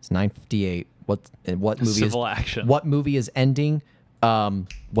 It's 9:58. What movie Civil action. What movie is ending?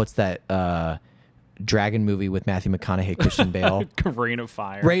 What's that dragon movie with Matthew McConaughey, Christian Bale? Rain of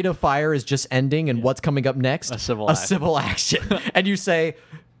Fire. Rain of Fire is just ending, and what's coming up next? A civil action. And you say,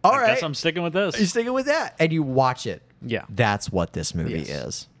 all right, I guess I'm sticking with this. you're sticking with that, and you watch it. Yeah. That's what this movie Yes.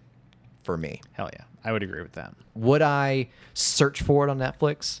 is for me. Hell yeah. I would agree with that. Would I search for it on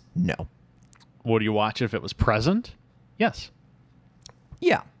Netflix? No. Would you watch it if it was present? Yes.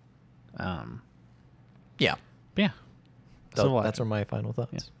 Yeah. Yeah. That's are my final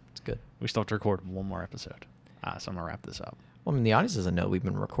thoughts. Yeah. It's good. We still have to record one more episode. So I'm going to wrap this up. Well, I mean, the audience doesn't know we've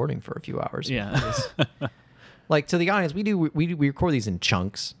been recording for a few hours. Yeah. Like, to the audience, we record these in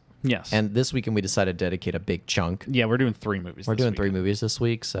chunks. Yes. And this weekend we decided to dedicate a big chunk. Yeah, we're doing 3 movies. We're this doing 3 weekend. movies this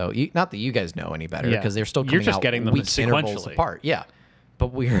week, so not that you guys know any better, Yeah. because they're still coming You're just out getting them week intervals sequentially. apart. Yeah,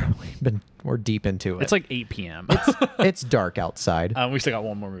 but we're deep into it. It's like 8 p.m. It's dark outside. We still got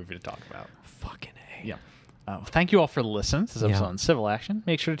one more movie to talk about. Fucking A. Yeah. Thank you all for listening to this episode on Civil Action.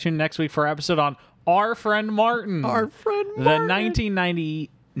 Make sure to tune next week for our episode on Our Friend Martin. Our Friend The Martin.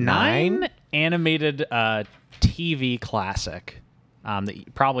 1999 animated TV classic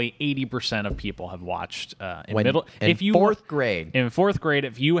that probably 80% of people have watched in fourth grade. In 4th grade,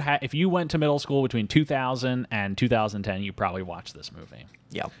 if you went to middle school between 2000 and 2010, you probably watched this movie.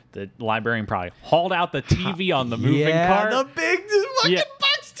 Yeah. The librarian probably hauled out the TV on the moving cart. the big fucking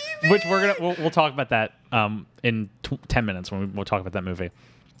box TV. Which we'll talk about that in 10 minutes when we'll talk about that movie.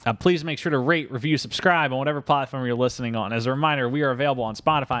 Please make sure to rate, review, subscribe on whatever platform you're listening on. As a reminder, we are available on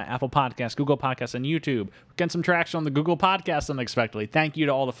Spotify, Apple Podcasts, Google Podcasts, and YouTube. We're getting some traction on the Google Podcasts unexpectedly. Thank you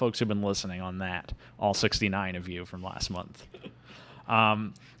to all the folks who've been listening on that. All 69 of you from last month.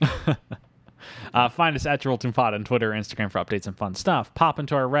 Find us at Travolting Pod on Twitter and Instagram for updates and fun stuff. Pop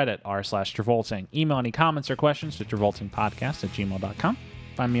into our Reddit, r/Travolting. Email any comments or questions to travoltingpodcast@gmail.com.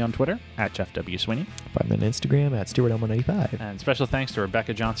 Find me on Twitter at Jeff W. Sweeney. Find me on Instagram at StuartElmore95. And special thanks to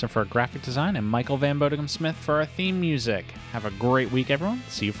Rebecca Johnson for our graphic design and Michael Van Bodegum Smith for our theme music. Have a great week, everyone.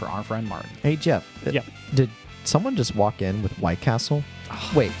 See you for Our Friend Martin. Hey, Jeff. Yeah. Did someone just walk in with White Castle?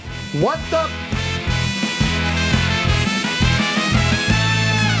 Wait. What the...